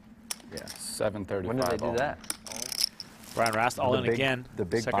 Yeah. 735. When did they do that? Brian Rast all in again. The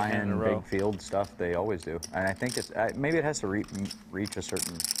big second hand in a buy-in, row. big field stuff, they always do. And I think it's maybe it has to reach a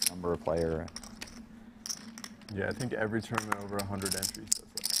certain number of player. Yeah, I think every tournament over 100 entries does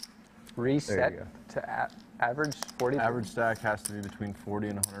that. Reset to average 40? Average stack has to be between 40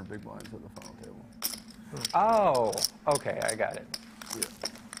 and 100 big blinds at the final table. Oh, okay, I got it. Yeah.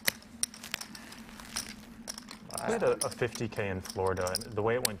 I had a 50K in Florida, and the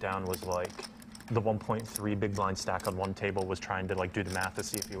way it went down was like the 1.3 big blind stack on one table was trying to like do the math to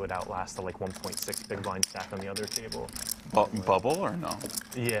see if he would outlast the like 1.6 big blind stack on the other table. Bubble or no?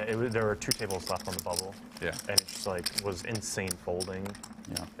 Yeah, there were 2 tables left on the bubble. Yeah. And it just like was insane folding.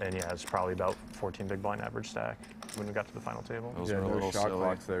 Yeah. And yeah, it's probably about 14 big blind average stack when we got to the final table. Those Yeah, were a no little shot silly.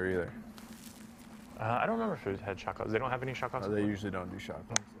 clocks there either. I don't remember if it had shot clocks. They don't have any shot clocks. They usually don't do shot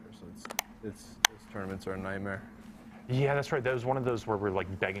clocks there, so those tournaments are a nightmare. Yeah, that's right. That was one of those where we're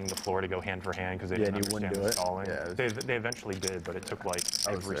like begging the floor to go hand for hand because they didn't and you understand wouldn't do the it. stalling. Yeah, They eventually did, but it took like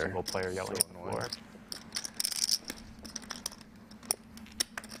every there. single player yelling So at the annoying. floor.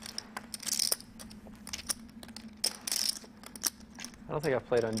 I don't think I've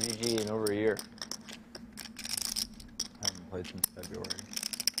played on GG in over a year. I haven't played since February.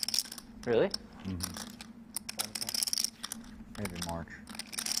 Really? Maybe March.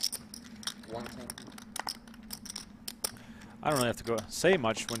 I don't really have to go say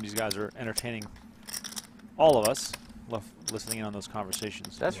much when these guys are entertaining all of us, listening in on those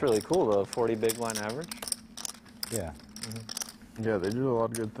conversations. That's really cool, though. 40 big blind average. Yeah. Yeah, they do a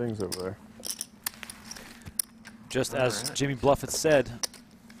lot of good things over there. Just as Jimmy Bluffett said,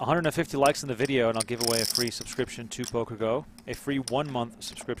 150 likes in the video, and I'll give away a free subscription to PokerGo, a free 1-month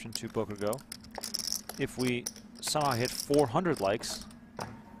subscription to PokerGo. If we somehow hit 400 likes,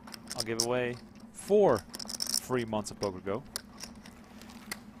 I'll give away 4 free months of PokerGo.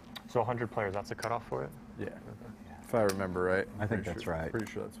 So 100 players, that's a cutoff for it? Yeah. If I remember right. I think that's right.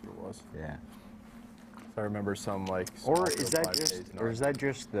 Pretty sure that's what it was. Yeah. If I remember some like. Or is that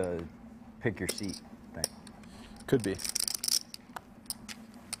just the pick your seat thing? Could be. It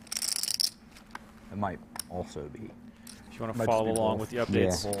might also be. If you want to Might follow just be along both. with the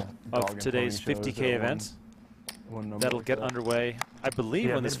updates Yeah. of Dog and today's pony shows 50K at event, one number that'll like get that. underway I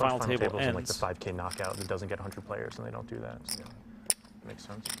believe when this final table ends. In like the 5K knockout, it doesn't get 100 players, and they don't do that. So makes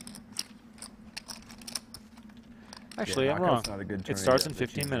sense. Actually, I'm wrong. It starts in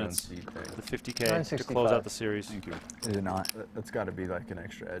 15 minutes. The 50K to close out the series. Thank you. Is it not? That's got to be like an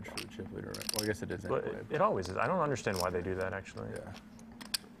extra edge for the chip leader, right? Well, I guess it is. But anyway, it always is. I don't understand why they do that, actually.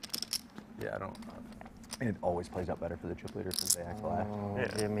 Yeah, I don't. It always plays out better for the chip leader because they act last. Oh,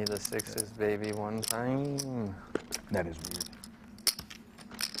 give me the 6s, baby, one time. That is weird.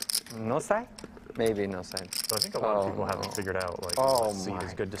 No side? Maybe no side. So I think a lot of people haven't figured out, like, seed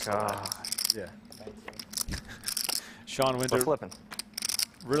is good to select. Yeah. Sean Winter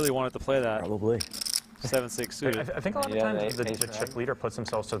really wanted to play that. Probably. 7-6 suited. I think a lot of times the chip leader puts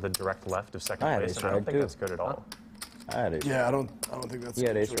themselves to the direct left of second place, and I don't think that's good at all. I had ace. Yeah, I don't think that's. He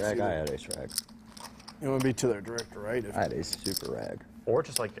had ace rag. I had ace rag. You want to be to their direct right? I had ace super rag. Or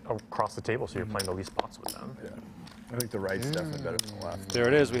just like across the table, so you're playing the least pots with them. Yeah. I think the right's definitely better than the left. There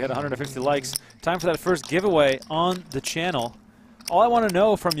it is. We had 150 likes. Time for that first giveaway on the channel. All I want to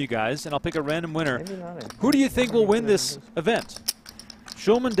know from you guys, and I'll pick a random winner, who do you think will win this event?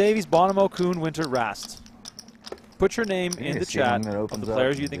 Schulman, Davies, Bonomo, Koon, Winter, Rast. Put your name in the chat of the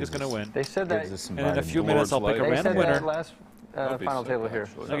players you think is going to win. They said that. And in a few minutes, I'll pick a random winner. Last final table here.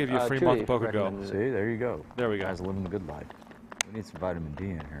 I'll give you a free month of PokerGo. See, there you go. There we go. Guys living the good life. We need some vitamin D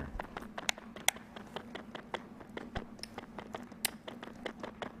in here.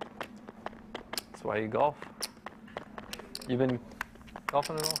 That's why you golf. You been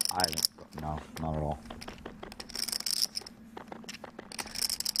golfing at all? No, not at all.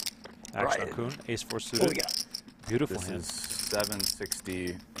 Action on Koon, ace-4 suited. Beautiful This hand. is 760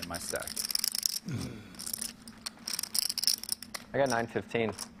 in my stack. I got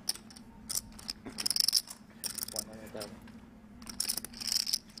 915.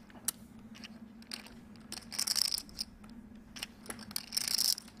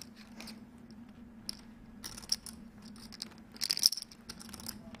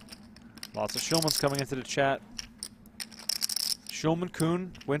 Lots of Schulmans coming into the chat. Schulman,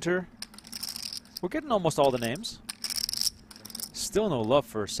 Koon, Winter. We're getting almost all the names. Still no love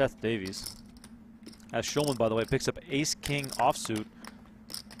for Seth Davies. As Schulman, by the way, picks up ace-king offsuit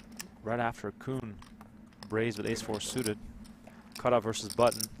right after Koon braised with ace-4 suited. Cutoff versus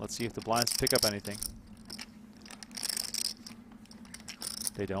button. Let's see if the blinds pick up anything.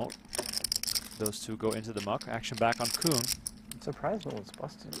 They don't. Those two go into the muck. Action back on Koon. I'm surprised no one's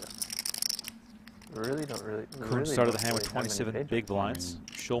busted yet. Koon started the hand with 27 big blinds.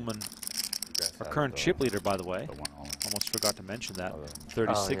 Schulman, our current chip leader, by the way. Almost forgot to mention that.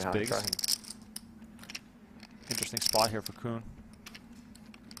 36 bigs. Interesting spot here for Koon.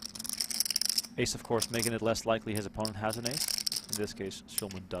 Ace, of course, making it less likely his opponent has an ace. In this case,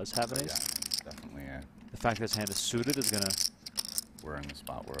 Schulman does have an ace. Yeah, definitely. The fact that his hand is suited is going to We're in the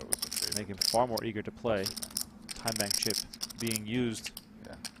spot where it was a favorite. make him far more eager to play. Time bank chip being used.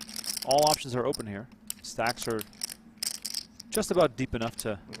 Yeah. All options are open here. Stacks are just about deep enough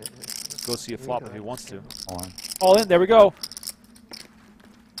to go see a flop if he wants to. All in. There we go.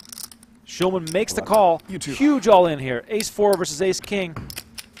 Schulman makes the call. Huge all in here. Ace-4 versus ace-king.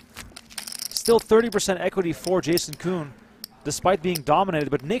 Still 30% equity for Jason Koon, despite being dominated.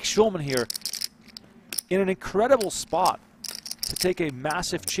 But Nick Schulman here in an incredible spot to take a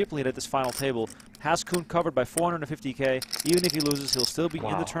massive chip lead at this final table. Has Koon covered by 450K. Even if he loses, he'll still be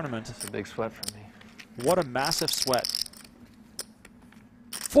in the tournament. That's a big sweat for me. What a massive sweat.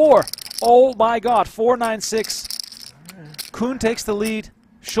 4. Oh my God, 496. Koon takes the lead.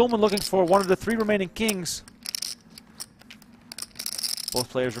 Schulman looking for one of the 3 remaining kings. Both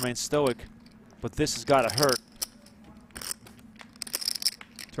players remain stoic, but this has got to hurt.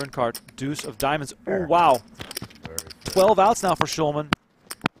 Turn card, deuce of diamonds. Oh, wow. 12 outs now for Schulman.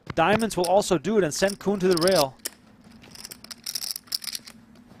 Diamonds will also do it and send Koon to the rail.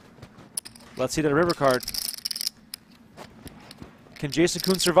 Let's see that river card. Can Jason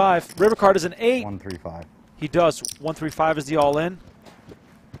Koon survive? River card is an 8. 135. He does. 135 is the all-in.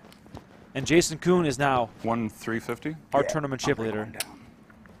 And Jason Koon is now 1,350. Our tournament chip leader.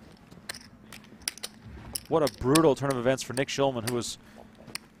 What a brutal turn of events for Nick Schulman, who was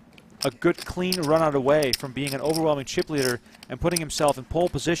a good, clean run out away from being an overwhelming chip leader and putting himself in pole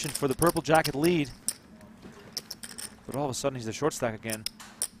position for the purple jacket lead. But all of a sudden, he's the short stack again.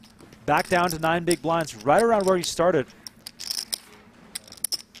 Back down to 9 big blinds, right around where he started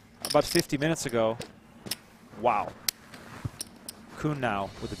about 50 minutes ago. Wow. Koon now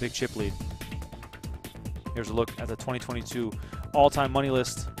with a big chip lead. Here's a look at the 2022 all-time money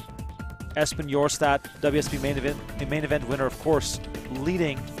list. Espen Jorstad, WSB main event winner, of course,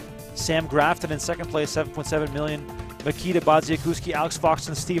 leading. Sam Grafton in second place, 7.7 million. Makita Badziakuski, Alex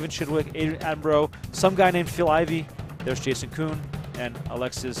Foxton, Steven Chidwick, Adrian Attenborough, some guy named Phil Ivey. There's Jason Koon and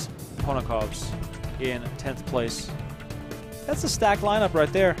Alexis Ponakovs in 10th place. That's a stacked lineup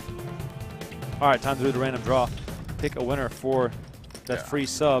right there. All right, time to do the random draw. Pick a winner for that free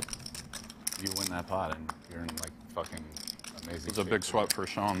sub. You win that pot and you're in like fucking amazing. It's a big sweat for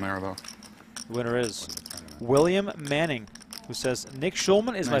Sean there, though. The winner is William Manning, who says, Nick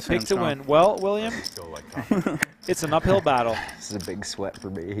Schulman is Nice my pick hand, to Sean. win. Well, William, it's an uphill battle. This is a big sweat for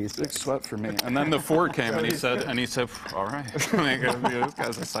me. He's Big sweat for me. And then the Ford came and he said, all right, this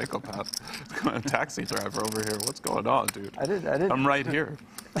guy's a psychopath. A taxi driver over here. What's going on, dude? I did. I'm right here.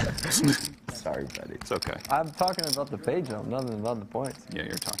 Sorry, buddy. It's okay. I'm talking about the pay jump, nothing about the points. Yeah,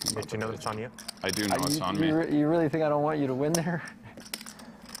 you're talking about. Do you know it's on you? I do know it's on me. You really think I don't want you to win there?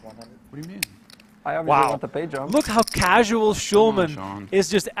 100. What do you mean? I obviously Wow. want the pay jump. Look how casual Schulman Sean. is,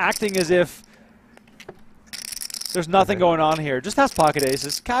 just acting as if there's nothing going on here. Just has pocket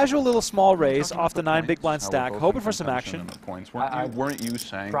aces. Casual little small raise off the 9 big blind stack, hoping for some action. Points. Weren't you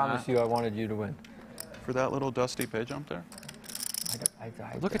saying I promise that you I wanted you to win. for that little dusty pay jump there?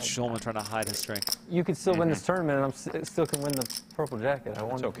 Look at Schulman trying to hide his strength. You can still win this tournament, and I still can win the purple jacket. I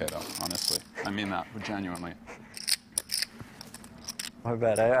It's won. okay, though, honestly. I mean that genuinely. My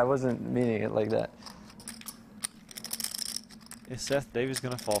bad. I wasn't meaning it like that. Is Seth Davies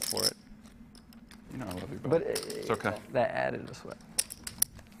going to fall for it? You know I love you, bud. But it's okay. That added a sweat.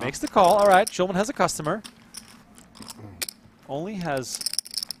 Makes the call. All right, Schulman has a customer. Only has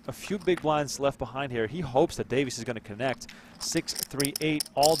a few big blinds left behind here. He hopes that Davies is going to connect. 6, 3, 8,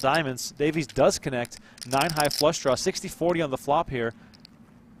 all diamonds. Davies does connect. 9 high flush draw. 60-40 on the flop here.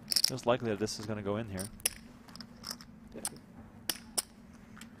 Feels likely that this is going to go in here.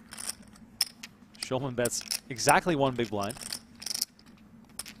 Schulman bets exactly 1 big blind.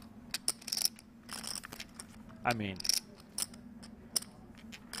 I mean,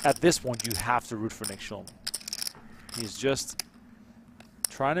 at this point, you have to root for Nick Schulman. He's just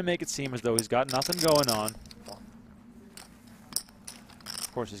trying to make it seem as though he's got nothing going on.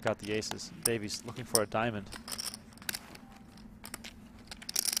 Of course, he's got the aces. Davies looking for a diamond.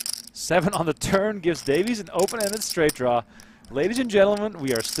 7 on the turn gives Davies an open-ended straight draw. Ladies and gentlemen,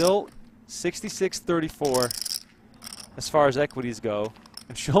 we are still 66-34 as far as equities go.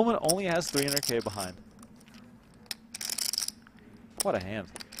 And Schulman only has 300K behind. What a hand.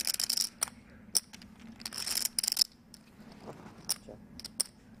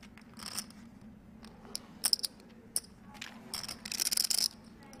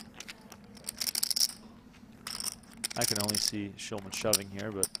 I can only see Schulman shoving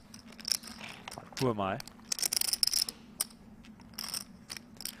here, but who am I?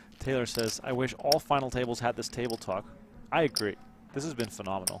 Taylor says, I wish all final tables had this table talk. I agree. This has been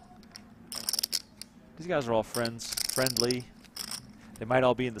phenomenal. These guys are all friends, friendly. They might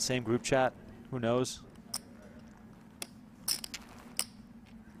all be in the same group chat. Who knows?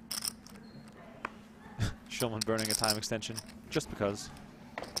 Schulman burning a time extension just because.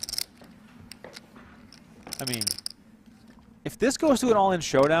 I mean, if this goes to an all-in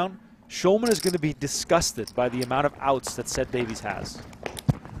showdown, Schulman is going to be disgusted by the amount of outs that Seth Davies has.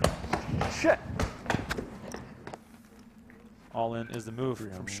 Shit. All-in is the move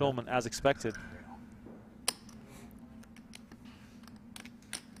from Schulman as expected.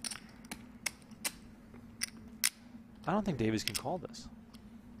 I don't think Davies can call this.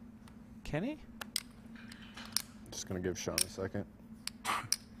 Can he? Just gonna give Sean a second.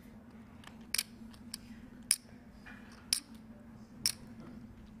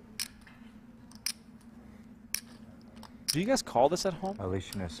 Do you guys call this at home? At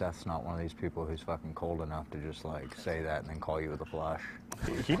least you know Seth's not one of these people who's fucking cold enough to just like say that and then call you with a flush.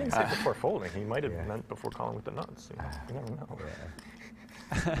 He didn't say before folding. He might have meant before calling with the nuts. You never know.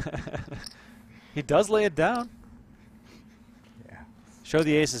 He does lay it down. Yeah. Show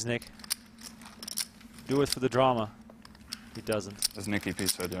the aces, Nick. Do it for the drama. He doesn't. As Nicky P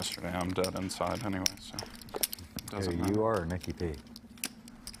said yesterday, I'm dead inside anyway, so it doesn't Who, matter. you are or Nicky P?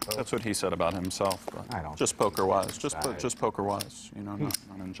 That's what he said about himself, but I don't just think poker wise, he's just poker wise, you know, not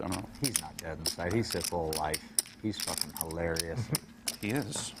in general. He's not dead inside. He's so full of life. He's fucking hilarious. He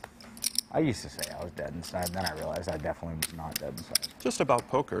is. I used to say I was dead inside, then I realized I definitely was not dead inside. Just about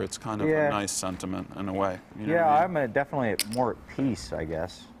poker, it's kind of a nice sentiment in a way. You know Yeah, what I mean? I'm definitely more at peace, I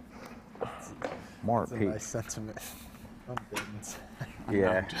guess. More at It's a peace. nice sentiment. I'm dead inside.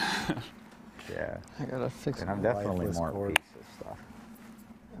 Yeah. Yeah. I gotta fix And my I'm definitely lifeless more at board. peace with stuff.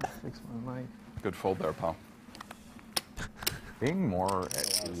 Fix my mic. Good fold there, pal. Being more lot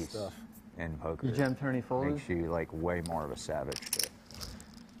at of peace stuff. in poker You jam tourney folded? makes you like way more of a savage.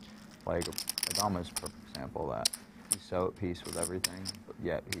 Like Adama's, for example, that he's so at peace with everything, but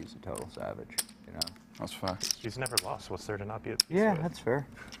yet he's a total savage, you know? That's facts. He's never lost. What's there to not be at peace Yeah, with? that's fair.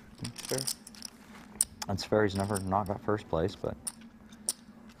 That's fair. That's fair. He's never not got first place, but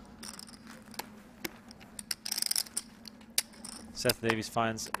Seth Davies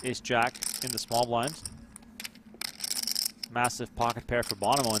finds ace-jack in the small blind. Massive pocket pair for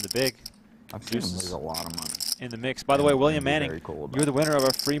Bonomo in the big. I've seen him Deuces lose a lot of money. in the mix. By the way, William Very Manning, cool about you're the winner of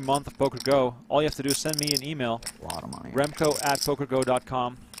our free month of PokerGo. All you have to do is send me an email, A lot of money.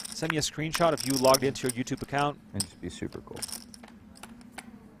 remko@pokergo.com. Send me a screenshot if you logged into your YouTube account, And just be super cool.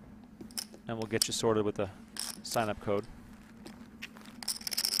 and we'll get you sorted with a sign-up code.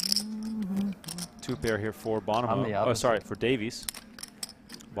 2 pair here for I'm the Bonomo. Oh, opposite. sorry, for Davies.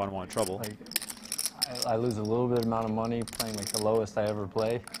 Bonomo in trouble. Like, I lose a little bit amount of money playing like the lowest I ever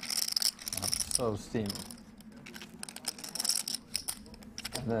play. I'm so steamy.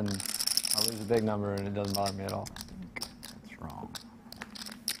 And then I lose a big number and it doesn't bother me at all. That's wrong.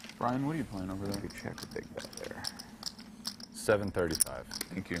 Brian, what are you playing over there? You could check a big bet there. 735.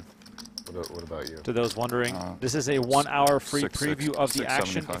 Thank you. What about you? To those wondering, this is a 1-hour free 6, preview of the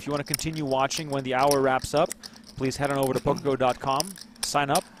action. 675. If you want to continue watching when the hour wraps up, please head on over to PokerGo.com, sign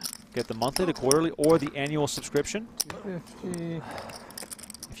up, get the monthly, the quarterly, or the annual subscription. 250.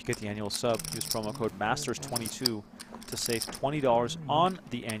 If you get the annual sub, use promo code MASTERS22 to save $20 on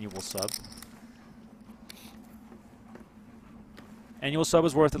the annual sub. Annual sub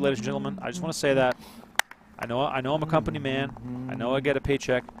is worth it, ladies and gentlemen. I just want to say that. I know I'm a company man. I know I get a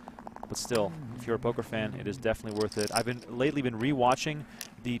paycheck, but still, if you're a poker fan, it is definitely worth it. I've lately been rewatching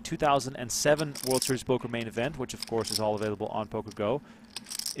the 2007 World Series Poker main event, which of course is all available on PokerGo.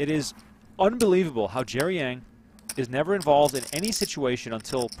 It is unbelievable how Jerry Yang is never involved in any situation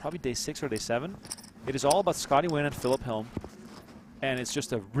until probably day 6 or day 7. It is all about Scotty Wynn and Philip Helm, and it's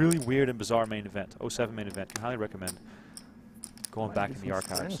just a really weird and bizarre main event. 07 main event. Can highly recommend going back in the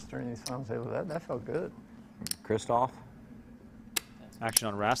archives. During these final tables, that felt good. Christoph? Action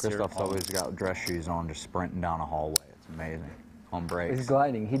on Rast here. Christoph's always got dress shoes on, just sprinting down a hallway. It's amazing. On breaks. He's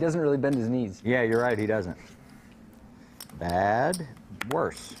gliding. He doesn't really bend his knees. Yeah, you're right. He doesn't. Bad.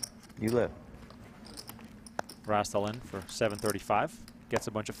 Worse. You live. Rast all in for 735. Gets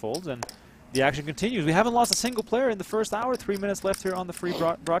a bunch of folds, and the action continues. We haven't lost a single player in the first hour. 3 minutes left here on the free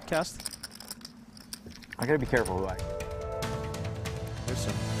broadcast. I gotta be careful who I. There's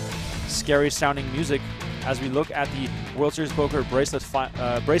some scary sounding music as we look at the World Series Poker bracelets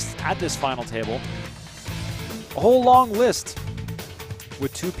at this final table. A whole long list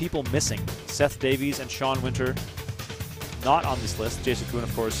with 2 people missing. Seth Davies and Sean Winter not on this list. Jason Koon,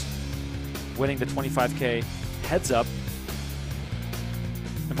 of course, winning the 25K heads up.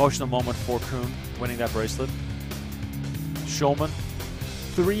 Emotional moment for Koon winning that bracelet. Schulman,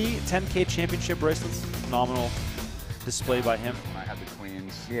 3 10K championship bracelets. Phenomenal display by him. When I had the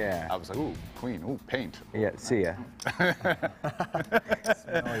queens, Yeah. I was like, ooh, queen, ooh, paint. Yeah, see ya.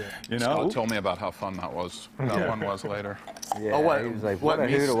 You Scott know? told me about how fun that was. That one was later. Yeah, Oh, what? he was like, what what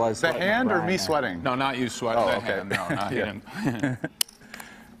a me, hoot it was. the sweating hand or Brian me there. sweating? No, not you sweating. Oh, the okay. hand. No, not Yeah. him.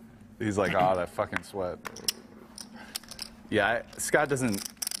 He's like, oh, that fucking sweat. Yeah, Scott doesn't.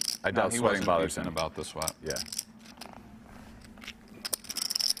 I No, doubt he sweating wasn't bothers beefing him. about the sweat. Yeah.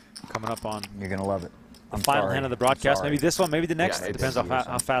 Coming up on You're gonna love it. the I'm final sorry. hand of the I'm broadcast. sorry. Maybe this one, maybe the next. Yeah, It depends it's-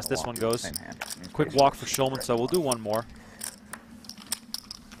 how fast this one goes. Same hand. Quick walk for Schulman, so we'll do one more.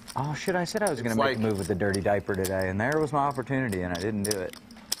 Oh shit! I said I was It's gonna make like- a move with the dirty diaper today, and there was my opportunity, and I didn't do it.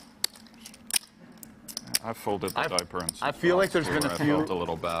 I folded the diaper and I feel like spots there's been where a I few- felt a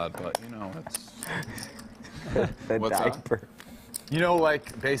little bad, but you know, it's The What's that? diaper. You know,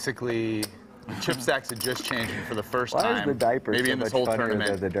 like basically, the chip stacks are just changing for the first Why time. is the diaper maybe so in this much whole funnier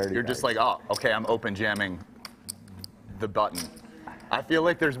tournament, than the dirty you're just dice? like, oh, okay, I'm open jamming the button. I feel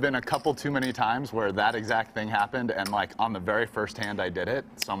like there's been a couple too many times where that exact thing happened, and like on the very first hand I did it,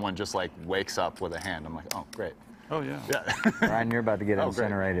 someone just like wakes up with a hand. I'm like, oh, great. oh yeah, Yeah. Ryan, you're about to get Oh, great.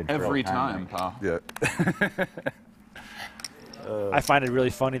 incinerated. every real time, pal. Yeah. I find it really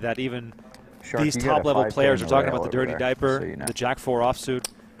funny that even Shark, these you got a top-level 5 players are in talking the about the rail dirty over there, diaper, so you know. the Jack 4 offsuit.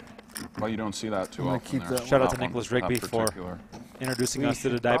 Well, you don't see that too I'm gonna often. keep there. that Shout out to That one, Nicholas that Rigby for particular. introducing We us to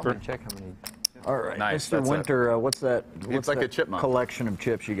the should probably diaper. check how many. All right, Nice, Mr. that's it. Winter, what's that? What's like a that chipmunk. collection of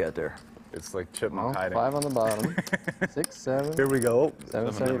chips you got there? It's like chipmunk hiding. 5 on the bottom. 6, 7. Here we go.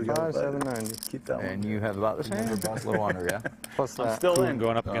 775, 790. Keep that And you have about the same? A little under, yeah? Plus that. Still Koon in.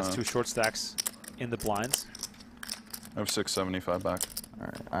 going up against 2 short stacks in the blinds. I have 675 back. All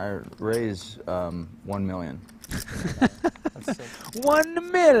right, I raise 1 million.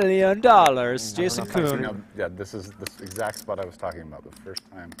 $1 million, Jason Koon. No, yeah, this is the exact spot I was talking about the first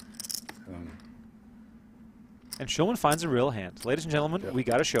time. And Schulman finds a real hand. Ladies and gentlemen, we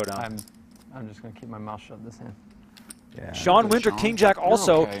got a showdown. I'm just going to keep my mouth shut this hand. Yeah. Sean Winter, King Jack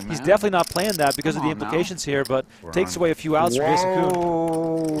also. okay, He's man. definitely not playing that because of the Come on now. implications here, but We're takes on. away a few outs for Jason Koon.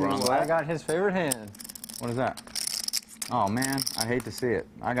 Oh, I got his favorite hand. What is that? Oh man, I hate to see it.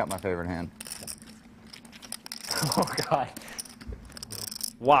 I got my favorite hand. Oh, God.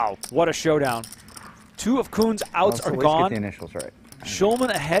 Wow, what a showdown. 2 of Koon's outs So are at least get gone. the initials right. Schulman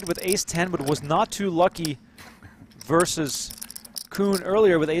ahead with ace-10, but was not too lucky versus Koon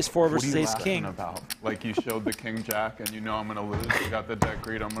earlier with ace-4 What are versus you ace-king. laughing about? Like you showed the king jack and you know I'm gonna lose. You got the deck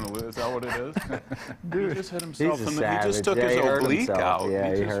read, I'm gonna lose. Is that what it is? Dude, he just hit himself He's a and savage. he just took Yeah, his he hurt oblique himself. out. Yeah,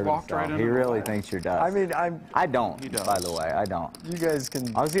 he he just hurt walked right himself. into He the really wall. thinks you're dust. I mean, I don't, He does. by the way. I don't. you guys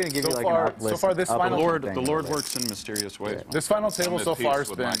can. I was going to give you like an uplift. so far this final uplifting The Lord thing, works in mysterious ways. This final table so far has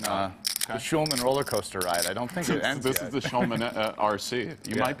With been my the time. Schulman roller coaster ride. I don't think it ends This yet. is the Schulman RC.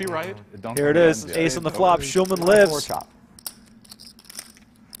 You might be right. Don't Here it think is, ends yet. ace on the flop. Schulman Four lives. chop.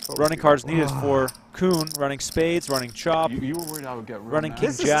 Running cards needed for Koon, running spades, running chop. You were worried I would get Running ruined. king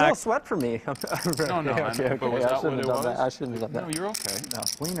This is jack. still sweat for me. No, no, I know, but was I that what shouldn't it have done that. I was? shouldn't have done No, that. you're okay. No.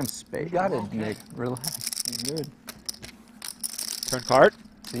 Queen of spades. You got it, Nick. Relax. You're good. Turn card.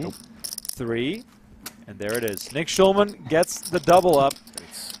 See? 3. And there it is. Nick Schulman gets the double up.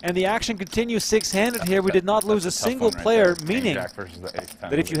 And the action continues 6-handed here. We did not lose a Tough single one right player, there. meaning King Jack versus the ace-10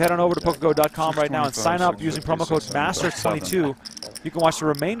 that if you head on over to PokerGO.com right now and sign up using promo code MASTERS22, you can watch the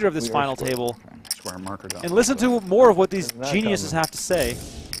remainder of this final table Square marker down. and listen to more of what these that geniuses coming? have to say.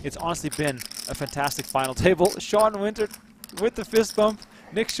 It's honestly been a fantastic final table. Sean Winter with the fist bump.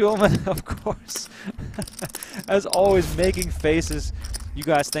 Nick Schulman, of course, as always, making faces. You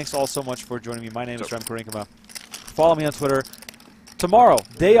guys, thanks all so much for joining me. My name is Remko Rinkema. Follow me on Twitter. Tomorrow,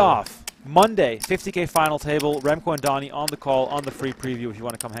 day off. Monday, 50K final table. Remko and Donnie on the call on the free preview if you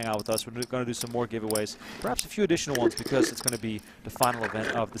want to come hang out with us. We're going to do some more giveaways, perhaps a few additional ones because it's going to be the final event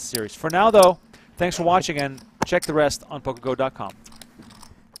of the series. For now, though, thanks for watching and check the rest on PokerGO.com.